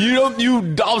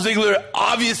 Dolph Ziggler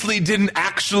obviously didn't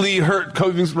actually hurt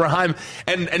Kofi Sperheim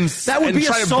and that would be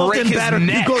try assault to break and his battery.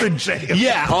 neck. You go to jail.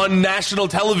 Yeah, on national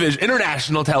television,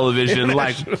 international television.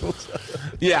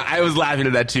 Yeah, I was laughing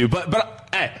at that too. But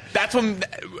hey, that's when.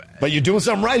 But you're doing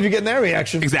something right if you're getting that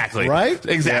reaction. Exactly. Right?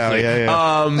 Exactly.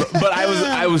 Yeah. But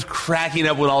I was cracking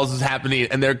up when all this was happening,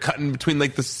 and they're cutting between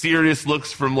like the serious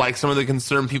looks from like some of the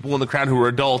concerned people in the crowd who were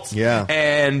adults. Yeah.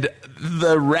 And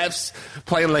the refs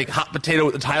playing like hot potato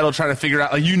with the title, trying to figure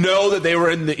out, like, that they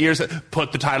were in the ears,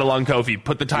 put the title on Kofi,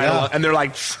 put the title on, and they're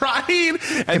like trying,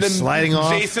 and then sliding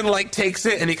off. Jason like takes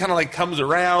it, and he kind of like comes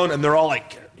around, and they're all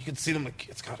like, you can see them like,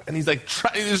 and he's like,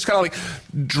 he just kind of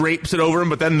like drapes it over him,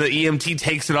 but then the EMT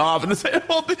takes it off, and it's like,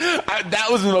 that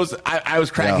was the most. I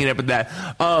was cracking up at that.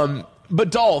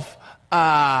 But Dolph,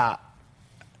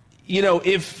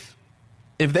 if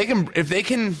they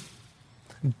can,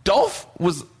 Dolph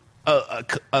was a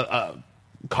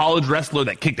college wrestler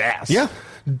that kicked ass. Yeah.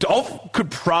 Dolph could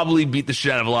probably beat the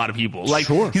shit out of a lot of people. Like,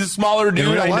 sure. He's a smaller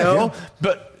dude, I know,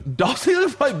 but Dolph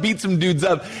Ziggler probably beat some dudes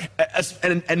up,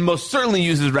 and most certainly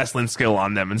uses wrestling skill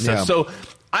on them and stuff. Yeah. So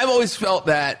I've always felt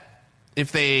that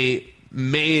if they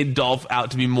made Dolph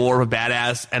out to be more of a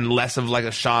badass and less of like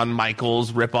a Shawn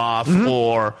Michaels ripoff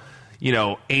or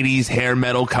 80s hair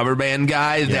metal cover band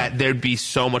guy, that there'd be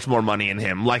so much more money in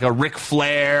him. Like a Ric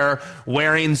Flair,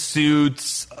 wearing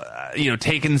suits,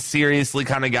 taken seriously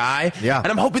kind of guy. Yeah.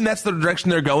 And I'm hoping that's the direction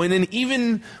they're going in,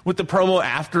 even with the promo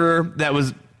after that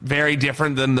was very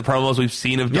different than the promos we've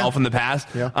seen of Dolph in the past.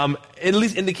 Yeah. At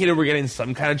least indicated we're getting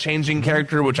some kind of changing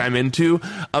character, which I'm into.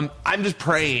 I'm just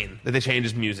praying that they change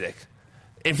his music.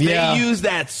 If they use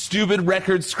that stupid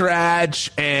record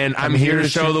scratch and I'm here to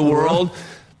show the world,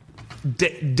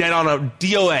 dead on a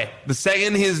DOA. The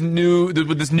second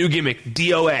with this new gimmick,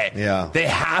 DOA. Yeah. They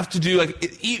have to do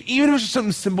even if it's just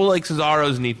something simple like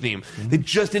Cesaro's knee theme, they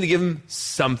just need to give him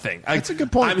something. That's a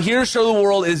good point. I'm here to show the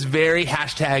world is very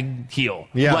 #heel.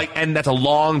 Yeah. And that's a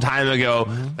long time ago.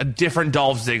 A different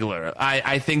Dolph Ziggler.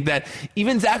 I think that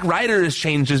even Zack Ryder has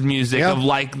changed his music of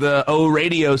like the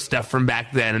radio stuff from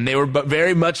back then, and they were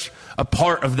very much a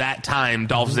part of that time.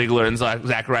 Dolph Ziggler and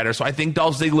Zack Ryder. So I think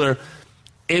Dolph Ziggler,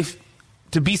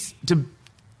 to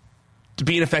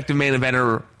be an effective main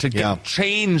eventer, to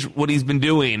change what he's been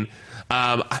doing,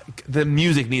 the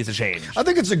music needs to change. I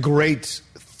think it's a great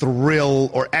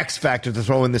thrill or X factor to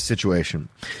throw in this situation.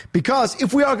 Because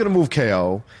if we are going to move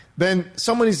KO, then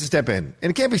someone needs to step in. And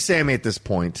it can't be Sammy at this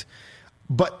point.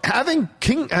 But having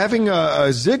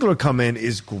Ziggler come in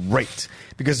is great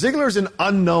because Ziggler's an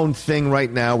unknown thing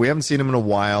right now. We haven't seen him in a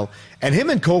while. And him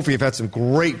and Kofi have had some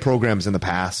great programs in the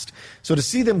past. So to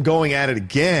see them going at it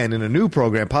again in a new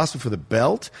program, possibly for the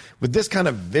belt, with this kind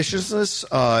of viciousness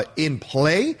in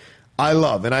play, I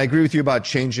love. And I agree with you about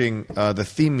changing the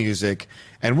theme music.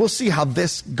 And we'll see how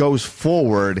this goes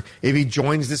forward if he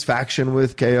joins this faction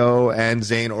with KO and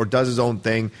Zayn or does his own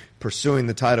thing, pursuing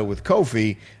the title with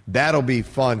Kofi. That'll be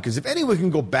fun because if anyone can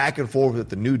go back and forth with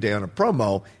the New Day on a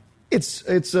promo, it's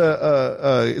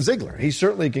Ziggler. He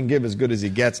certainly can give as good as he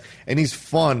gets, and he's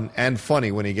fun and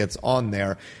funny when he gets on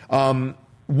there. One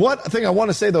thing I want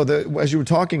to say, though, as you were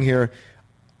talking here,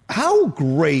 how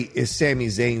great is Sami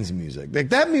Zayn's music? Like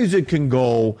that music can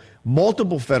go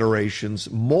multiple federations,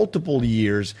 multiple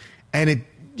years, and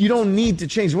you don't need to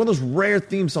change. It's one of those rare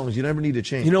theme songs you never need to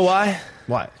change. You know why?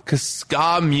 Why? Because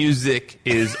ska music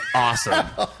is awesome.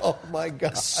 Oh, my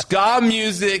God. Ska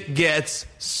music gets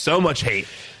so much hate.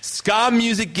 Ska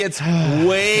music gets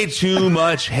way too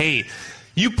much hate.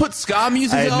 You put ska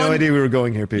music on. I had no idea we were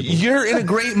going here, people. You're in a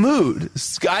great mood.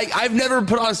 I've never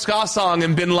put on a ska song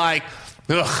and been like,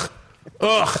 ugh,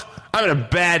 I'm in a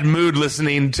bad mood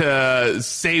listening to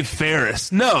Save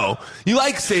Ferris. No, you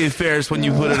like Save Ferris when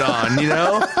you put it on, you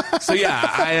know? So,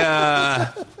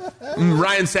 yeah, I'm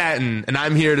Ryan Satin, and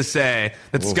I'm here to say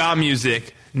that ska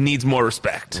music needs more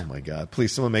respect. Oh, my God.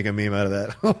 Please, someone make a meme out of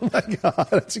that. Oh, my God.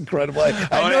 That's incredible. I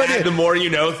had no idea. The more you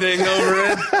know thing over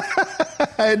it.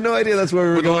 I had no idea that's where we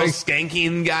were going. With a little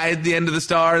skanking guy at the end of the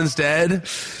star instead.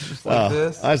 Just like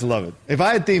this. I just love it. If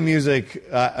I had theme music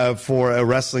for a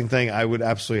wrestling thing, I would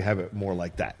absolutely have it more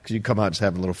like that. Because you come out just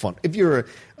having a little fun. If you're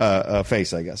a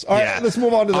face, I guess. All right, let's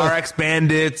move on to the RX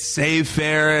Bandits, Save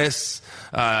Ferris,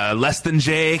 Less Than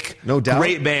Jake. No Doubt.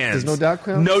 Great bands. Does No Doubt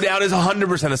count? No Doubt is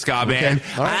 100% a ska band.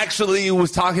 Right. I actually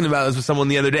was talking about this with someone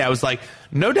the other day. I was like,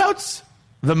 No Doubt's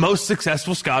the most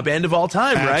successful ska band of all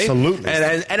time, right? Absolutely.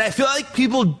 And I feel like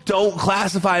people don't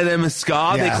classify them as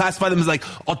ska. Yeah. They classify them as like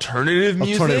alternative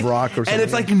music. Alternative rock or something. And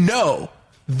it's like, no.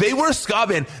 They were a ska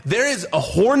band. There is a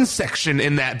horn section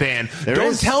in that band.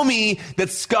 Don't tell me that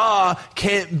ska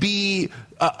can't be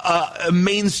a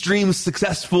mainstream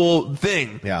successful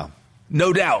thing. Yeah.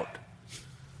 No Doubt.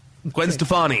 Gwen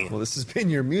Stefani. Well, this has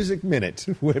been your Music Minute,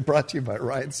 brought to you by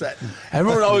Ryan Satin.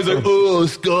 Everyone always like, oh,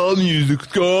 ska music,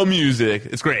 ska music.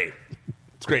 It's great.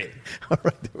 It's great. All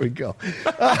right, there we go.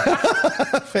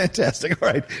 Fantastic. All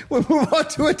right, we'll move on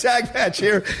to a tag match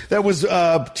here that was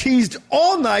teased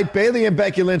all night. Bayley and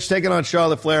Becky Lynch taking on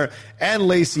Charlotte Flair and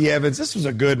Lacey Evans. This was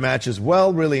a good match as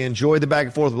well. Really enjoyed the back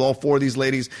and forth with all four of these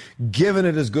ladies, giving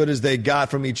it as good as they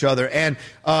got from each other. And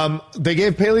they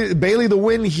gave Bayley the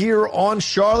win here on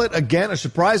Charlotte. Again, a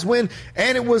surprise win.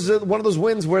 And it was one of those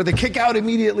wins where they kick out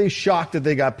immediately, shocked that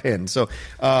they got pinned. So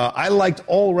I liked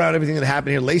all around everything that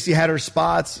happened here. Lacey had her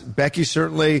spots. Becky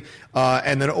certainly.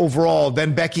 And then overall,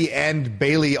 then Becky and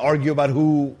Bayley argue about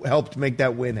who helped make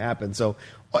that win happen. So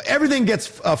everything gets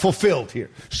fulfilled here.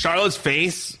 Charlotte's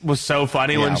face was so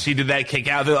funny when she did that kick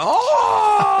out.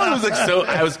 Oh, it was like so.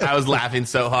 I was laughing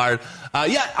so hard.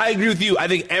 Yeah, I agree with you. I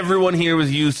think everyone here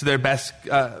was used to their best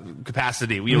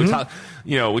capacity. We talked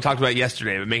about it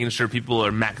yesterday, but making sure people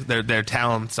are their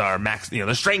talents are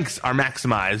their strengths are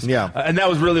maximized. Yeah, and that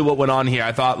was really what went on here.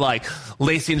 I thought like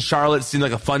Lacey and Charlotte seemed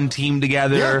like a fun team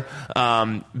together.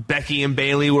 Yeah. Becky and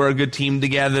Bayley were a good team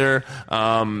together.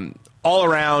 All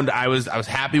around, I was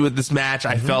happy with this match.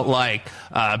 I felt like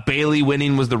Bayley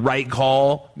winning was the right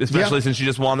call, especially since she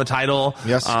just won the title.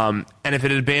 Yes. And if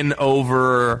it had been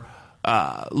over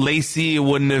Lacey, it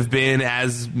wouldn't have been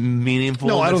as meaningful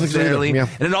necessarily. I don't think so either. Yeah.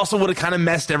 And it also would have kind of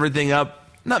messed everything up.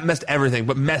 Not messed everything,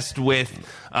 but messed with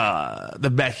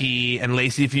the Becky and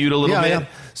Lacey feud a little bit. Yeah.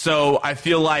 So I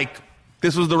feel like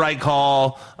this was the right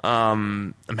call.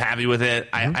 I'm happy with it.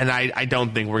 I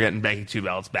don't think we're getting Becky 2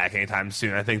 belts back anytime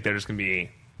soon. I think they're just going to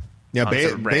be... Yeah,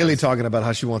 Bayley talking about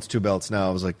how she wants 2 belts now.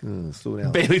 I was like, slow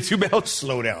down. Bayley 2 belts?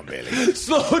 Slow down, Bayley.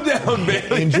 Slow down,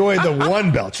 Bayley. Enjoy the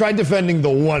 1 belt. Try defending the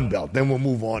 1 belt. Then we'll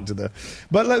move on to the...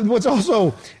 But what's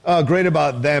also great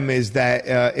about them is that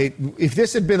if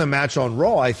this had been a match on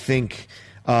Raw, I think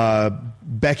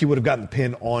Becky would have gotten the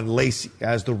pin on Lacey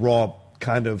as the Raw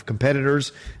kind of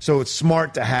competitors. So it's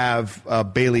smart to have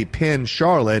Bayley pin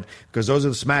Charlotte because those are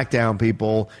the SmackDown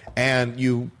people, and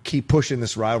you keep pushing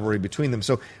this rivalry between them.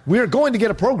 So we're going to get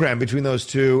a program between those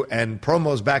two and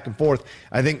promos back and forth.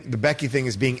 I think the Becky thing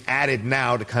is being added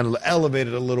now to kind of elevate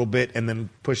it a little bit and then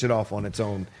push it off on its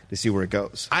own to see where it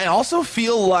goes. I also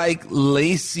feel like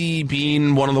Lacey,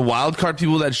 being one of the wild card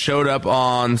people that showed up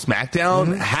on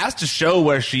SmackDown, has to show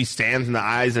where she stands in the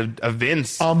eyes of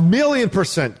Vince.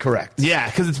 1,000,000% correct. Yeah,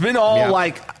 because it's been all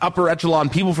like upper echelon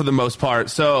people for the most part.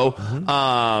 So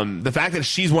the fact that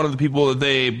she's one of the people that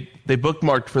they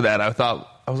bookmarked for that, I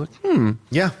was like,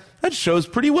 yeah. That shows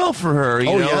pretty well for her.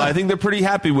 You know? I think they're pretty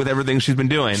happy with everything she's been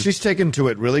doing. She's taken to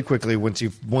it really quickly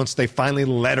once they finally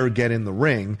let her get in the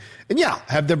ring. And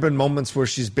have there been moments where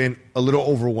she's been a little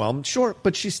overwhelmed? Sure,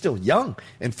 but she's still young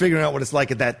and figuring out what it's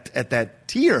like at that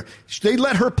tier. They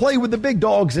let her play with the big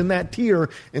dogs in that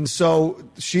tier, and so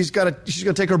she's gonna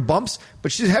take her bumps,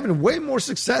 but she's having way more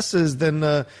successes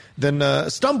than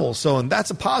stumbles. So, and that's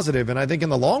a positive. And I think in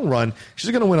the long run, she's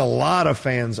going to win a lot of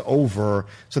fans over,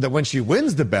 so that when she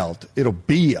wins the belt, it'll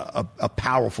be a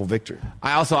powerful victory.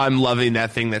 I'm loving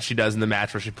that thing that she does in the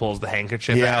match where she pulls the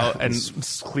handkerchief out and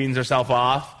cleans herself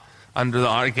off under the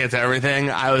arm, gets everything.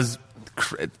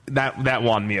 That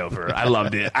won me over. I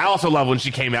loved it. I also love when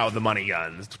she came out with the money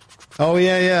guns. Oh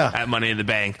yeah. At Money in the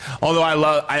Bank. Although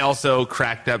I also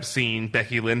cracked up seeing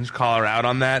Becky Lynch call her out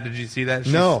on that. Did you see that?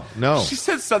 No. She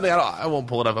said something. I won't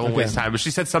pull it up. I won't waste time. But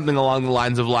she said something along the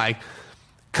lines of like,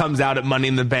 comes out at Money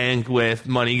in the Bank with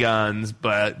money guns,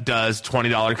 but does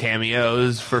 $20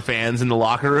 cameos for fans in the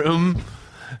locker room.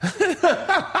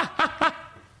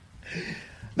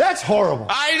 That's horrible.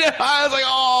 I know. I was like,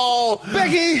 oh,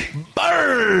 Becky,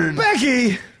 burn.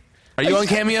 Becky, are you on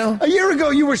Cameo? A year ago,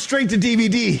 you were straight to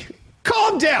DVD.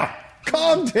 Calm down.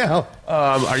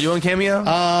 Are you on Cameo?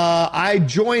 I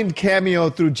joined Cameo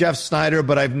through Jeff Snyder,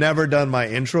 but I've never done my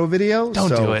intro video. Don't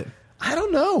do it. I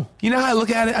don't know. You know how I look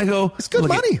at it? I go, it's good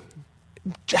money.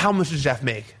 How much does Jeff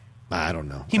make? I don't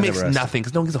know. He makes nothing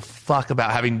because no one gives a fuck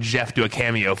about having Jeff do a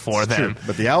cameo for them. True,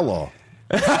 but the Outlaw.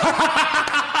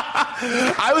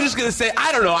 I was just going to say,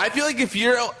 I don't know. I feel like if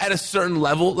you're at a certain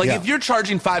level, like if you're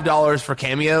charging $5 for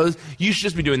cameos, you should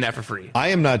just be doing that for free. I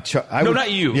am not.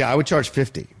 Not you. Yeah, I would charge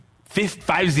 50. 50?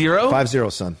 50,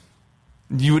 son.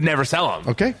 You would never sell them.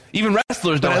 Okay. Even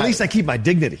wrestlers don't. But at least I keep my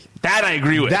dignity. That I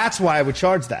agree with. That's why I would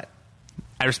charge that.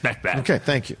 I respect that. Okay,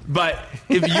 thank you. But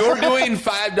if you're doing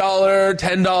 $5,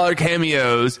 $10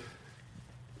 cameos,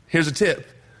 here's a tip.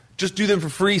 Just do them for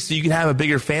free so you can have a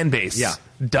bigger fan base. Yeah.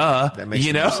 Duh. That makes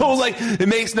no sense. Like, it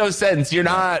makes no sense. You're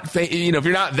not, if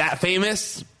you're not that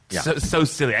famous, so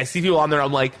silly. I see people on there,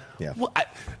 I'm like, well,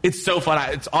 it's so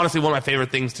fun. It's honestly one of my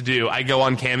favorite things to do. I go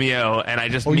on Cameo and I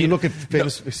just you look at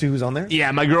famous, see who's on there?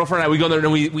 Yeah, my girlfriend and I, we go there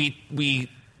and we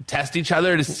test each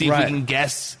other to see if we can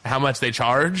guess how much they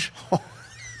charge.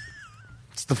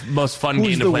 It's the most fun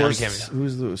game to play on Cameo.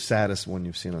 Who's the saddest one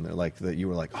you've seen on there? Like that you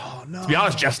were like, oh no. To be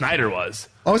honest, Jeff Snyder was.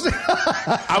 Oh, was it?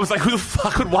 I was like, who the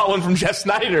fuck would want one from Jeff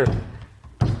Snyder?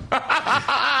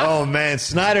 Oh man,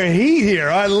 Snyder heat here.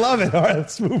 I love it. All right,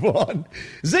 let's move on.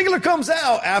 Ziggler comes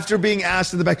out after being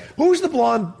asked in the back. Who's the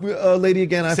blonde lady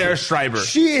again? Sarah Schreiber.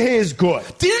 She is good.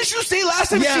 Didn't you say last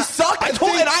time she sucked?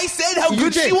 I said how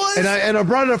good she was. And I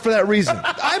brought it up for that reason.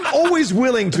 I'm always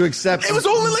willing to accept. It was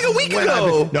only like a week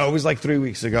ago. No, it was like 3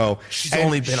 weeks ago. She's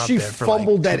only been up there. She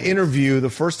fumbled that interview the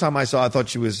first time I saw. I thought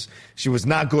she was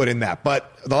not good in that.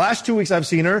 But the last 2 weeks I've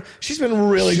seen her, she's been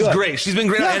really good. She's great. She's been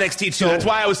great on NXT too. That's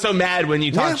why I was so mad when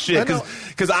you talk shit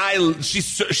because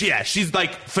she's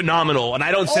like phenomenal, and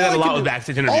I don't say that a lot with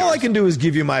backstage interviews. All I can do is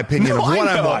give you my opinion of what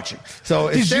I'm watching. So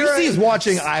if Sarah is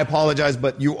watching, I apologize,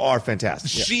 but you are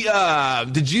fantastic. Yeah.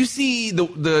 Did you see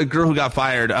the girl who got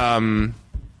fired?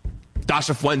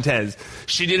 Dasha Fuentes.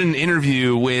 She did an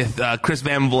interview with Chris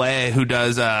Van Vliet, who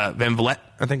does Van Vliet,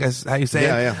 I think that's how you say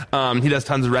it. Yeah. He does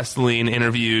tons of wrestling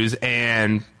interviews,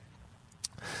 and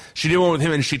she did one with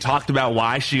him, and she talked about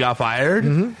why she got fired,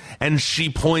 and she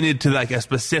pointed to like a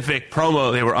specific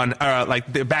promo they were on,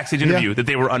 like the backstage interview that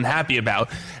they were unhappy about.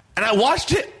 And I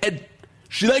watched it, and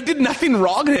she like did nothing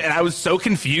wrong in it, and I was so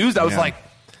confused. I was like,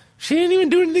 she didn't even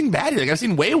do anything bad. Like I've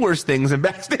seen way worse things in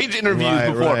backstage interviews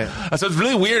before. Right. So it's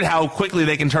really weird how quickly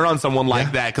they can turn on someone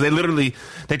like that, because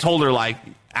they told her like,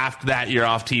 after that you're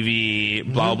off TV,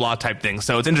 blah blah type thing.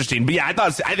 So it's interesting. But yeah,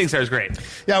 I think Sarah's great.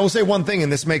 Yeah, I will say one thing,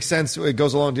 and this makes sense. It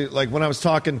goes along to like when I was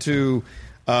talking to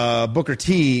Booker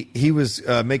T, he was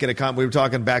making a comment. We were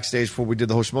talking backstage before we did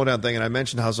the whole Schmodown thing, and I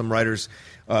mentioned how some writers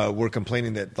were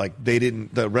complaining that like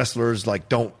the wrestlers like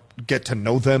don't get to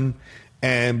know them.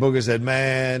 And Booker said,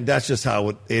 man, that's just how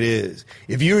it is.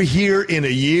 If you're here in a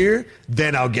year,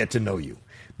 then I'll get to know you.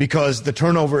 Because the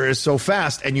turnover is so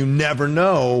fast, and you never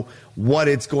know what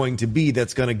it's going to be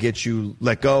that's going to get you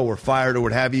let go or fired or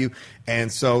what have you.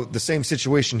 And so the same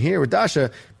situation here with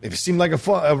Dasha. It seemed like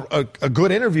a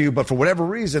good interview, but for whatever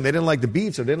reason, they didn't like the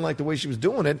beats or didn't like the way she was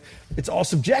doing it. It's all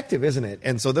subjective, isn't it?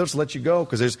 And so they'll just let you go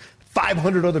because there's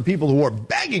 500 other people who are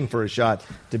begging for a shot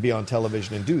to be on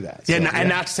television and do that. So, and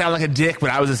not to sound like a dick, but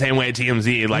I was the same way at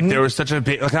TMZ. Like there was such a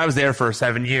big, like I was there for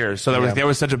 7 years, so there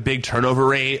was such a big turnover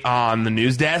rate on the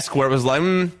news desk where it was like,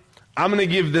 I'm going to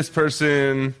give this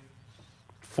person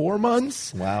 4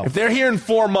 months. Wow. If they're here in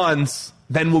 4 months,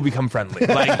 then we'll become friendly.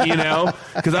 Like, you know,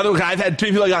 because I've had 2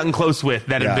 people I've gotten close with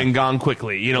that have been gone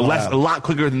quickly, you know, a lot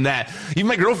quicker than that. Even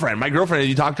my girlfriend,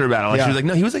 you talked to her about it. Like, she was like,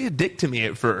 no, he was like a dick to me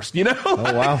at first, you know? Oh,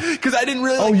 wow. Because I didn't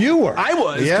really. Oh, you were? I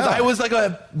was. Because I was like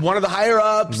one of the higher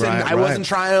ups, and I wasn't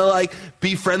trying to like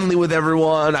be friendly with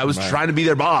everyone. I was trying to be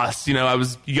their boss. You know, I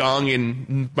was young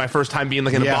and my first time being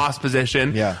like in a boss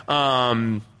position.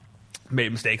 Made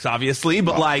mistakes, obviously,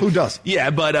 but like who does?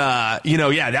 Yeah, but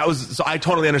that was so. I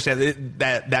totally understand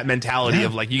that mentality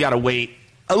of like you got to wait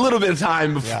a little bit of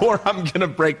time before I'm gonna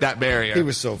break that barrier. He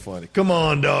was so funny. Come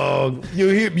on, dog.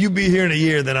 You be here in a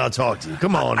year, then I'll talk to you.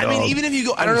 Come on, dog. I mean, even if you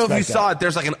go, I don't know if you saw it.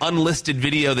 There's like an unlisted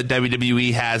video that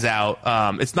WWE has out.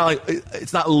 It's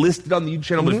not listed on the YouTube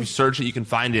channel, but if you search it, you can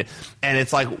find it. And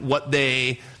it's like what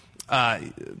they,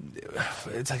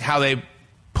 it's like how they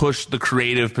push the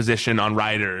creative position on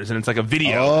writers, and it's like a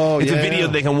video. It's a video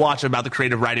they can watch about the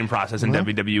creative writing process in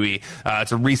WWE.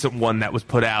 It's a recent one that was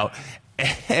put out,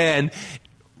 and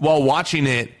while watching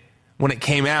it, when it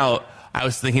came out, I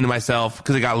was thinking to myself,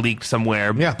 because it got leaked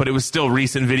somewhere, but it was still a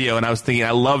recent video, and I was thinking,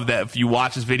 I love that if you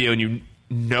watch this video and you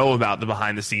know about the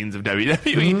behind the scenes of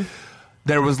WWE,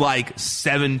 there was like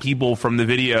 7 people from the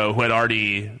video who had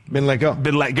already been let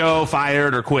go,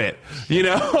 fired, or quit. You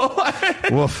know?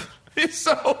 Woof.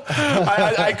 So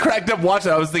I cracked up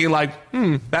watching it. I was thinking like,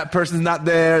 that person's not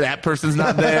there, that person's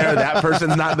not there, that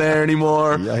person's not there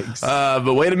anymore. Yikes.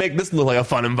 But way to make this look like a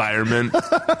fun environment.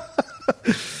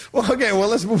 Well, okay,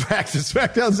 let's move back to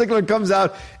SmackDown. Ziggler comes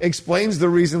out, explains the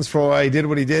reasons for why he did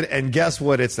what he did, and guess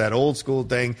what? It's that old school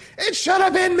thing. It should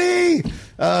have been me.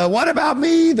 What about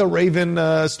me? The Raven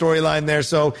storyline there.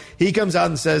 So he comes out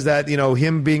and says that, you know,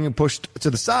 him being pushed to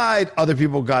the side, other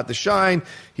people got the shine.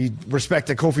 He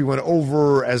respected Kofi went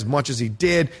over as much as he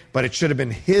did, but it should have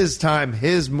been his time,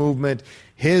 his movement,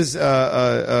 his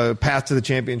path to the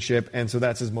championship, and so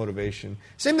that's his motivation.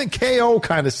 Same thing KO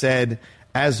kind of said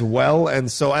as well, and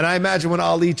I imagine when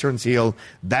Ali turns heel,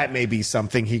 that may be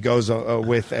something he goes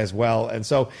with as well. And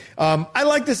so I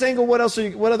like this angle. What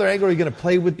other angle are you going to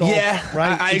play with? Dolph? Yeah,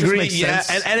 right. I agree. Yeah,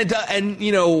 and it does. And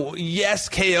you know, yes,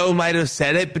 KO might have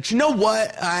said it, but you know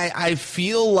what? I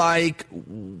feel like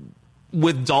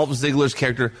with Dolph Ziggler's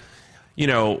character, you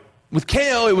know, with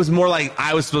KO, it was more like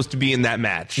I was supposed to be in that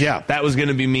match. Yeah, that was going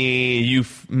to be me. You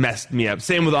messed me up.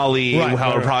 Same with Ali.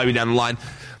 How it'll probably be down the line.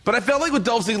 But I felt like with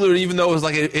Dolph Ziggler, even though it was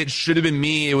like it should have been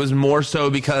me, it was more so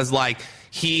because like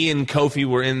he and Kofi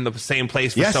were in the same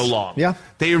place for so long. Yeah.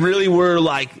 They really were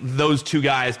like those two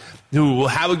guys who will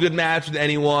have a good match with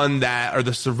anyone, that are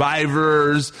the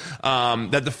survivors,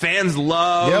 that the fans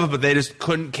love, but they just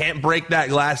can't break that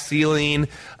glass ceiling.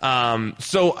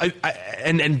 So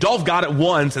and Dolph got it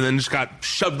once and then just got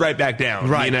shoved right back down,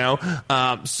 you know?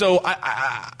 So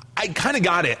I kind of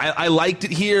got it. I liked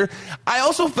it here. I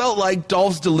also felt like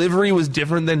Dolph's delivery was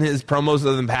different than his promos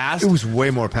of the past. It was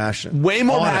way more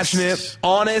passionate.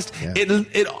 Honest. Yeah.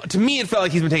 It to me, it felt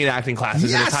like he's been taking acting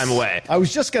classes in a time away. I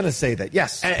was just going to say that,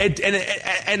 yes.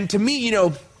 And to me, you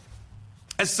know,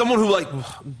 as someone who like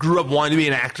grew up wanting to be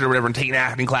an actor or whatever and taking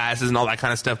acting classes and all that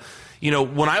kind of stuff, you know,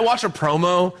 when I watch a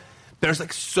promo, there's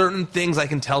like certain things I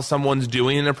can tell someone's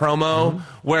doing in a promo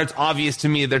where it's obvious to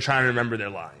me they're trying to remember their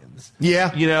lines.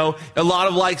 Yeah. You know, a lot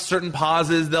of like certain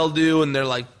pauses they'll do and they're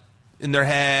like in their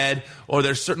head, or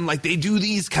there's certain like they do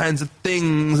these kinds of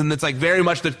things and it's like very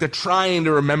much they're trying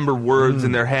to remember words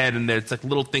in their head, and it's like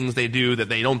little things they do that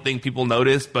they don't think people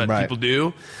notice, but people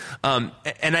do. And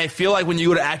I feel like when you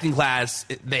go to acting class,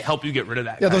 they help you get rid of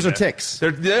that. Yeah, those are tics.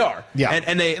 They are. Yeah.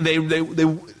 And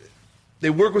they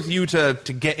work with you to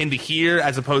get into here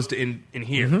as opposed to in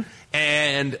here.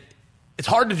 And it's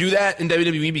hard to do that in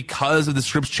WWE because of the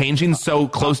scripts changing so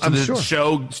close to the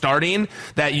show starting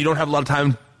that you don't have a lot of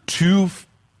time to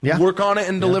work on it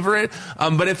and deliver it.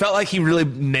 But it felt like he really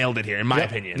nailed it here, in my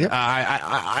opinion.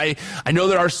 I know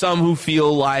there are some who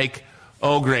feel like,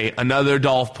 oh, great, another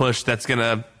Dolph push that's going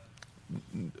to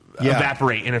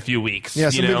evaporate in a few weeks. Yeah,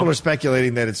 some people are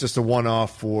speculating that it's just a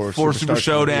one-off for Super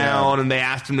Showdown, and they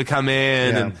asked him to come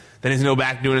in, and then he's going to go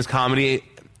back doing his comedy.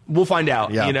 We'll find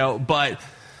out, you know, but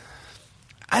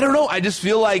I don't know. I just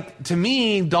feel like, to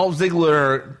me, Dolph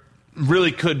Ziggler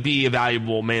really could be a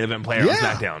valuable main event player on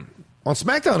SmackDown. On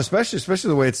SmackDown, especially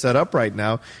the way it's set up right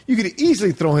now, you could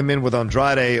easily throw him in with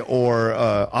Andrade or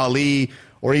Ali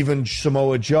or even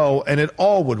Samoa Joe, and it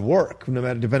all would work, no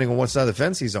matter depending on what side of the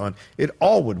fence he's on. It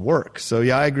all would work. So,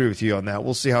 yeah, I agree with you on that.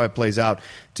 We'll see how it plays out,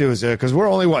 too, because we're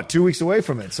only, 2 weeks away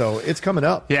from it. So it's coming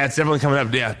up. Yeah, it's definitely coming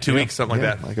up. Yeah, 2 weeks, something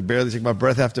like that. I could barely take my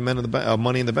breath after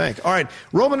Money in the Bank. All right,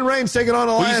 Roman Reigns taking on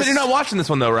Elias. Well, you said you're not watching this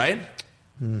one, though, right?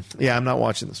 Yeah, I'm not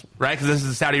watching this one. Right, because this is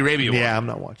the Saudi Arabia one. Yeah, I'm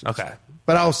not watching this one.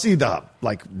 But I'll see the,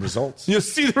 results. You'll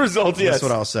see the results, yes. That's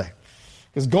what I'll say.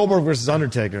 Because Goldberg versus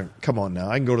Undertaker, come on now.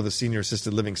 I can go to the Senior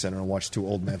Assisted Living Center and watch two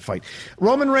old men fight.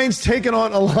 Roman Reigns taking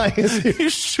on Elias. You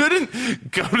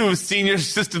shouldn't go to a Senior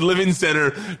Assisted Living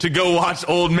Center to go watch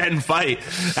old men fight.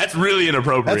 That's really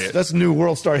inappropriate. That's a new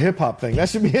World Star Hip Hop thing. That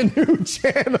should be a new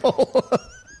channel.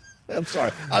 I'm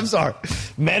sorry.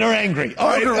 Men are angry. All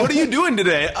right, what are you doing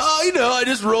today? Oh, I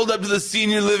just rolled up to the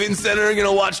Senior Living Center. I'm going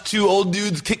to watch two old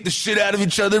dudes kick the shit out of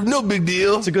each other. No big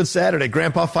deal. It's a good Saturday.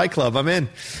 Grandpa Fight Club. I'm in.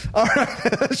 All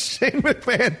right. Shane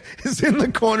McMahon is in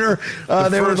the corner.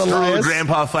 There was Elias.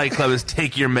 Grandpa Fight Club is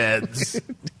take your meds.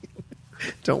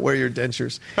 Don't wear your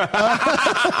dentures.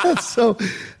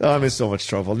 I'm in so much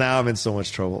trouble. Now I'm in so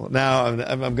much trouble. Now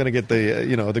I'm going to get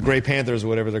the Grey Panthers or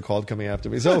whatever they're called coming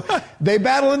after me. So they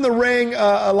battle in the ring,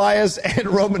 Elias and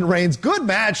Roman Reigns. Good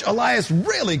match. Elias,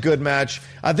 really good match.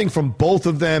 I think from both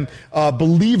of them.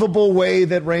 Believable way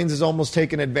that Reigns is almost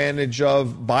taken advantage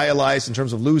of by Elias in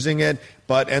terms of losing it,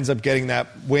 but ends up getting that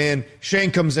win. Shane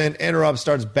comes in, interrupts,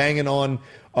 starts banging on,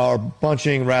 or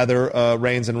bunching rather,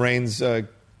 Reigns, and Reigns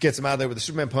gets him out of there with a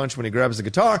Superman punch when he grabs the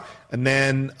guitar, and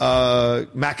then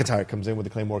McIntyre comes in with a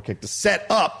Claymore kick to set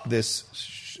up this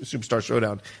Superstar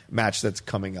Showdown match that's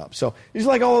coming up. So, you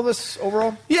like all of this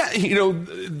overall? Yeah,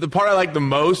 the part I liked the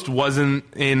most wasn't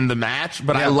in the match,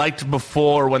 but I liked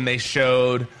before when they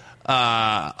showed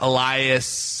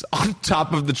Elias on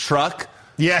top of the truck.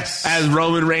 Yes. As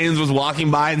Roman Reigns was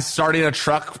walking by and starting a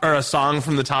truck or a song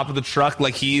from the top of the truck,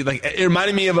 it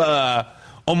reminded me of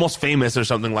Almost Famous or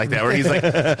something like that, where he's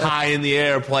high in the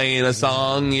air playing a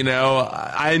song.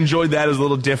 I enjoyed that. It was a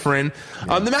little different.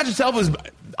 Yeah. The match itself was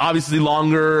obviously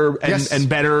longer and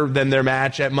better than their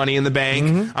match at Money in the Bank.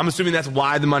 Mm-hmm. I'm assuming that's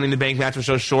why the Money in the Bank match was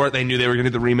so short. They knew they were going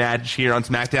to do the rematch here on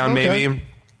SmackDown, maybe.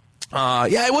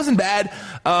 It wasn't bad.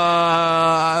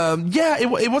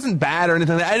 It wasn't bad or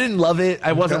anything. I didn't love it.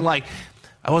 I wasn't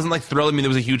thrilled. I mean, there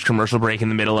was a huge commercial break in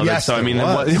the middle of it. So,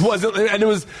 it wasn't, and it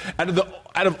was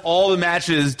out of all the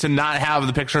matches to not have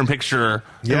the picture-in-picture,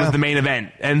 it was the main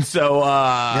event. And so,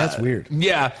 that's weird.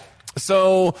 Yeah.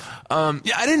 So,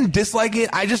 I didn't dislike it.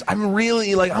 I'm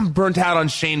really, I'm burnt out on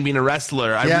Shane being a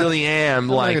wrestler. I really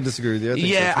am. I'm not going to disagree with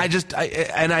you.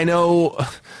 I know,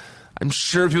 I'm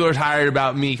sure people are tired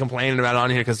about me complaining about it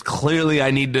on here because clearly I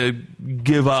need to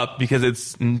give up because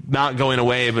it's not going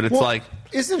away, but it's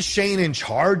Isn't Shane in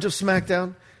charge of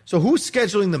SmackDown? So who's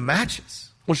scheduling the matches?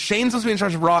 Well, Shane's supposed to be in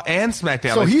charge of Raw and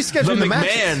SmackDown. So he's scheduling the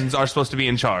matches. The McMahons are supposed to be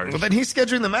in charge. Well, then he's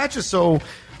scheduling the matches, so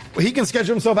he can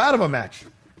schedule himself out of a match.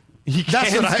 He can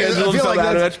schedule himself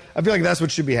out of a match. I feel like that's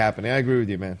what should be happening. I agree with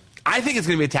you, man. I think it's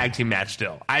going to be a tag team match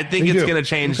still. I think it's going to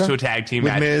change to a tag team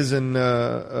match. Miz and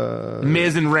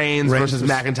Reigns versus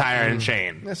McIntyre and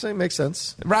Shane. That makes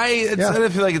sense. Right? I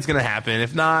feel like it's going to happen.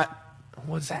 If not,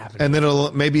 what's happening? And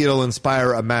then maybe it'll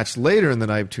inspire a match later in the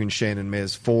night between Shane and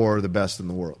Miz for the best in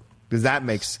the world. Because that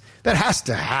has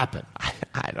to happen.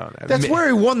 I don't know. That's where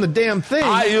he won the damn thing.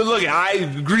 I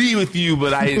agree with you,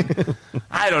 but I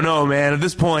don't know, man. At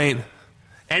this point,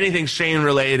 anything Shane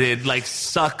related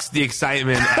sucks the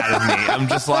excitement out of me. I'm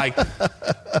just I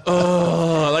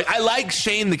like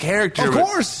Shane the character. Of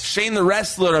course. Shane the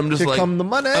wrestler, I'm just come the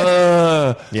money.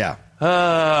 Yeah.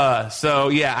 I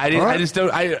just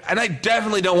don't. I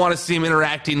definitely don't want to see him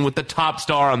interacting with the top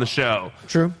star on the show.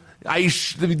 True.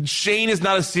 Shane is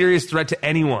not a serious threat to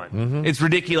anyone. Mm-hmm. It's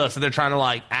ridiculous that they're trying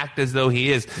to act as though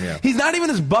he is. Yeah. He's not even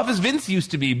as buff as Vince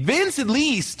used to be. Vince, at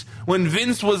least, when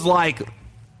Vince was Mr.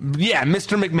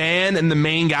 McMahon and the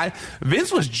main guy,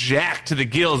 Vince was jacked to the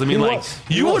gills. I mean,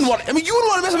 you wouldn't want to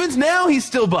mess with Vince now. He's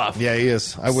still buff. Yeah, he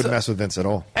is. I wouldn't mess with Vince at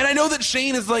all. And I know that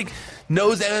Shane is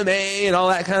knows MMA and all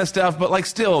that kind of stuff, but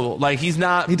still, he's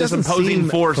not this imposing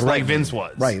force like Vince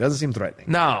was. Right? He doesn't seem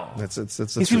threatening. No, he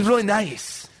seems really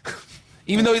nice.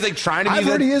 Even though he's trying to be, I've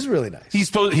heard he is really nice. He's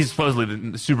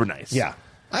supposedly super nice. Yeah,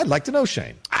 I'd like to know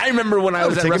Shane. I remember when I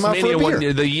was at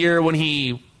WrestleMania the year when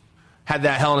he had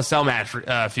that Hell in a Cell match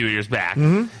a few years back,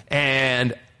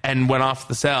 and went off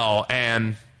the cell.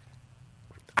 And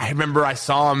I remember I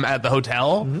saw him at the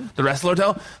hotel, the Wrestle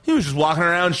Hotel. He was just walking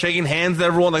around, shaking hands with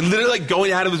everyone, literally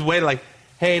going out of his way to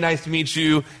hey, nice to meet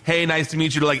you, hey, nice to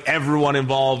meet you, to like everyone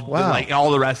involved, Wow. like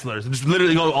all the wrestlers. Just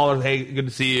literally go all of, hey, good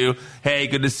to see you, hey,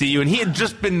 good to see you. And he had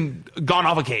just been gone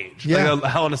off a cage, like a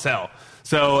Hell in a Cell.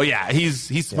 So, yeah,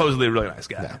 he's supposedly a really nice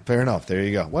guy. Yeah, fair enough. There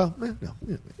you go. Well,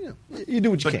 you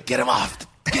do what you can. Get him off.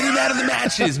 Get him out of the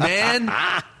matches, man.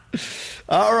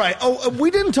 All right. Oh, we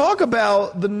didn't talk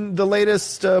about the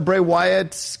latest Bray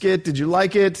Wyatt skit. Did you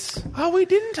like it? Oh, we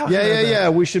didn't talk about that. Yeah.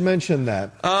 We should mention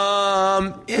that.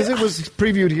 Because it was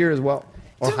previewed here as well.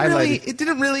 Or highlighted. It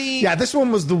didn't really... Yeah, this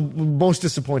one was the most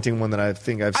disappointing one that I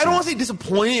think I've seen. I don't want to say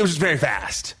disappointing. It was just very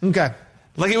fast. Okay.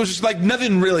 Like, it was just like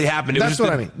nothing really happened. That's what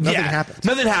I mean. Nothing happened.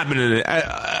 Nothing happened in it.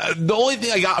 The only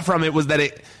thing I got from it was that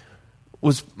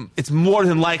it's more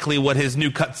than likely what his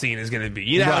new cutscene is going to be.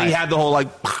 You know how he had the whole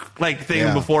like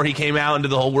thing before he came out into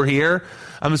the whole "we're here."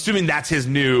 I'm assuming that's his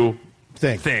new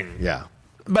thing. Yeah.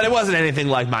 But it wasn't anything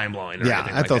like mind blowing. Yeah,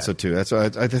 I thought so too. That's why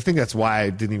I think that's why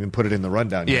I didn't even put it in the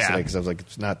rundown yesterday, because I was like,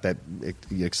 it's not that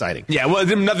exciting. Yeah, well,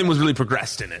 nothing was really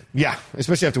progressed in it. Yeah,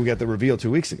 especially after we got the reveal 2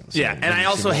 weeks ago. So yeah, and I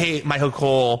also hate Michael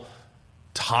Cole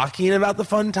talking about the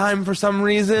fun time for some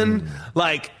reason.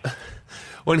 Like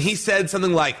when he said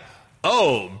something like,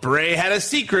 "Oh, Bray had a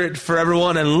secret for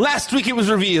everyone, and last week it was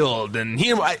revealed," and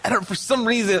I don't, for some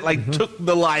reason it took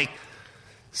the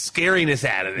scariness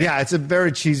out of it. Yeah, it's a very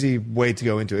cheesy way to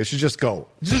go into it. It should just go.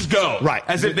 Just go. Right.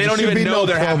 As if they don't even know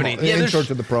they're happening. Yeah, intro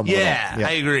to the promo. Yeah,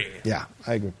 I agree. Yeah,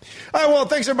 I agree. All right, well,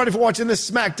 thanks everybody for watching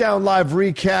this SmackDown Live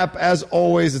recap. As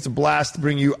always, it's a blast to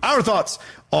bring you our thoughts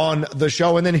on the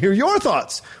show and then hear your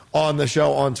thoughts on the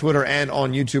show on Twitter and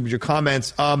on YouTube with your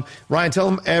comments. Ryan, tell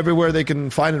them everywhere they can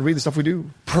find and read the stuff we do.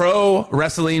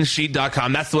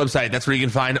 ProWrestlingSheet.com. That's the website. That's where you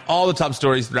can find all the top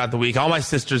stories throughout the week. All my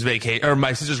sister's my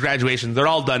sister's graduations, they're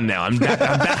all done now. I'm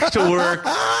back to work.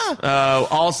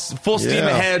 All full steam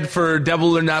ahead for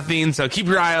Double or Nothing. So keep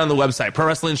your eye on the website.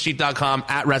 ProWrestlingSheet.com,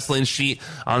 @WrestlingSheet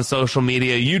on social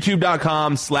media.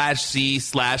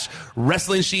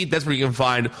 YouTube.com/C/Wrestling Sheet. That's where you can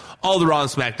find all the Raw and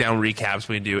SmackDown recaps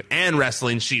we do, and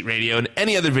Wrestling Sheet Radio, and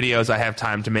any other videos I have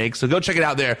time to make. So go check it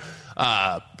out there.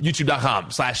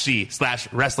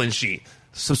 YouTube.com/C/Wrestling Sheet.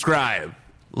 Subscribe,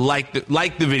 like the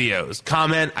videos,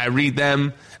 comment. I read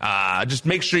them. Just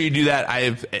make sure you do that.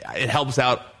 It helps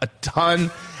out a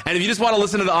ton. And if you just want to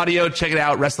listen to the audio, check it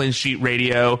out, Wrestling Sheet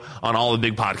Radio on all the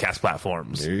big podcast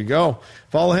platforms. There you go.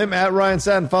 Follow him @Ryan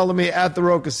Satin. Follow me @The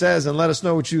Rocha Says, and let us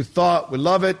know what you thought. We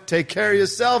love it. Take care of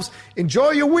yourselves. Enjoy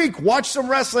your week. Watch some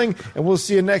wrestling, and we'll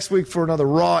see you next week for another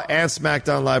Raw and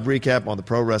SmackDown Live recap on the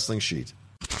Pro Wrestling Sheet.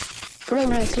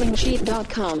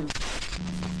 ProWrestlingSheet.com.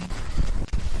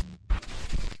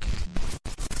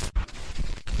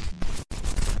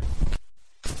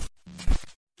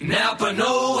 Napa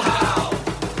know-how.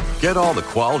 Get all the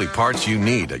quality parts you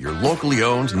need at your locally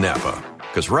owned Napa.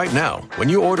 Because right now, when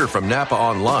you order from Napa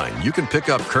online, you can pick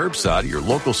up curbside at your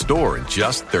local store in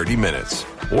just 30 minutes.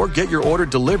 Or get your order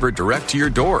delivered direct to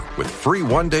your door with free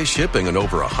one-day shipping on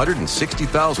over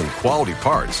 160,000 quality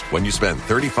parts when you spend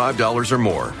 $35 or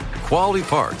more. Quality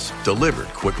parts delivered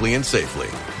quickly and safely.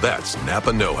 That's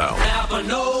Napa know-how. Napa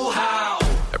know-how.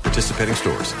 At participating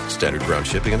stores, standard ground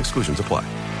shipping and exclusions apply.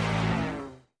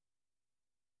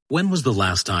 When was the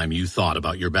last time you thought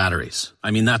about your batteries?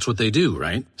 I mean, that's what they do,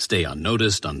 right? Stay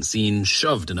unnoticed, unseen,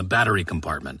 shoved in a battery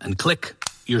compartment, and click,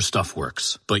 your stuff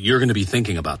works. But you're going to be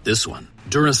thinking about this one.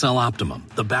 Duracell Optimum,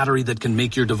 the battery that can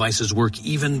make your devices work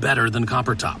even better than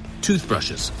copper top.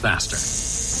 Toothbrushes, faster.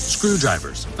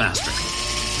 Screwdrivers, faster.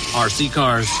 RC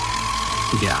cars,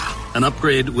 yeah, an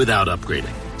upgrade without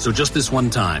upgrading. So just this one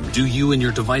time, do you and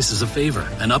your devices a favor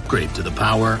and upgrade to the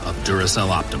power of Duracell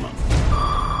Optimum.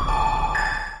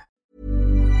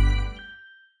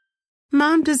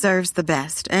 Mom deserves the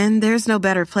best, and there's no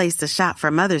better place to shop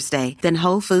for Mother's Day than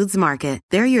Whole Foods Market.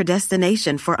 They're your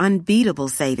destination for unbeatable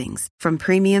savings, from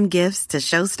premium gifts to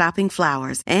show-stopping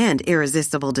flowers and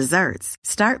irresistible desserts.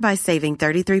 Start by saving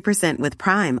 33% with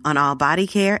Prime on all body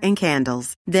care and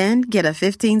candles. Then get a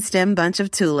 15-stem bunch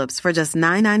of tulips for just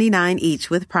 $9.99 each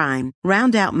with Prime.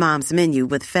 Round out Mom's menu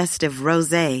with festive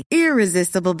rosé,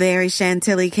 irresistible berry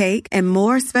chantilly cake, and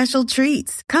more special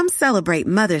treats. Come celebrate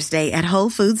Mother's Day at Whole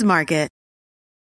Foods Market.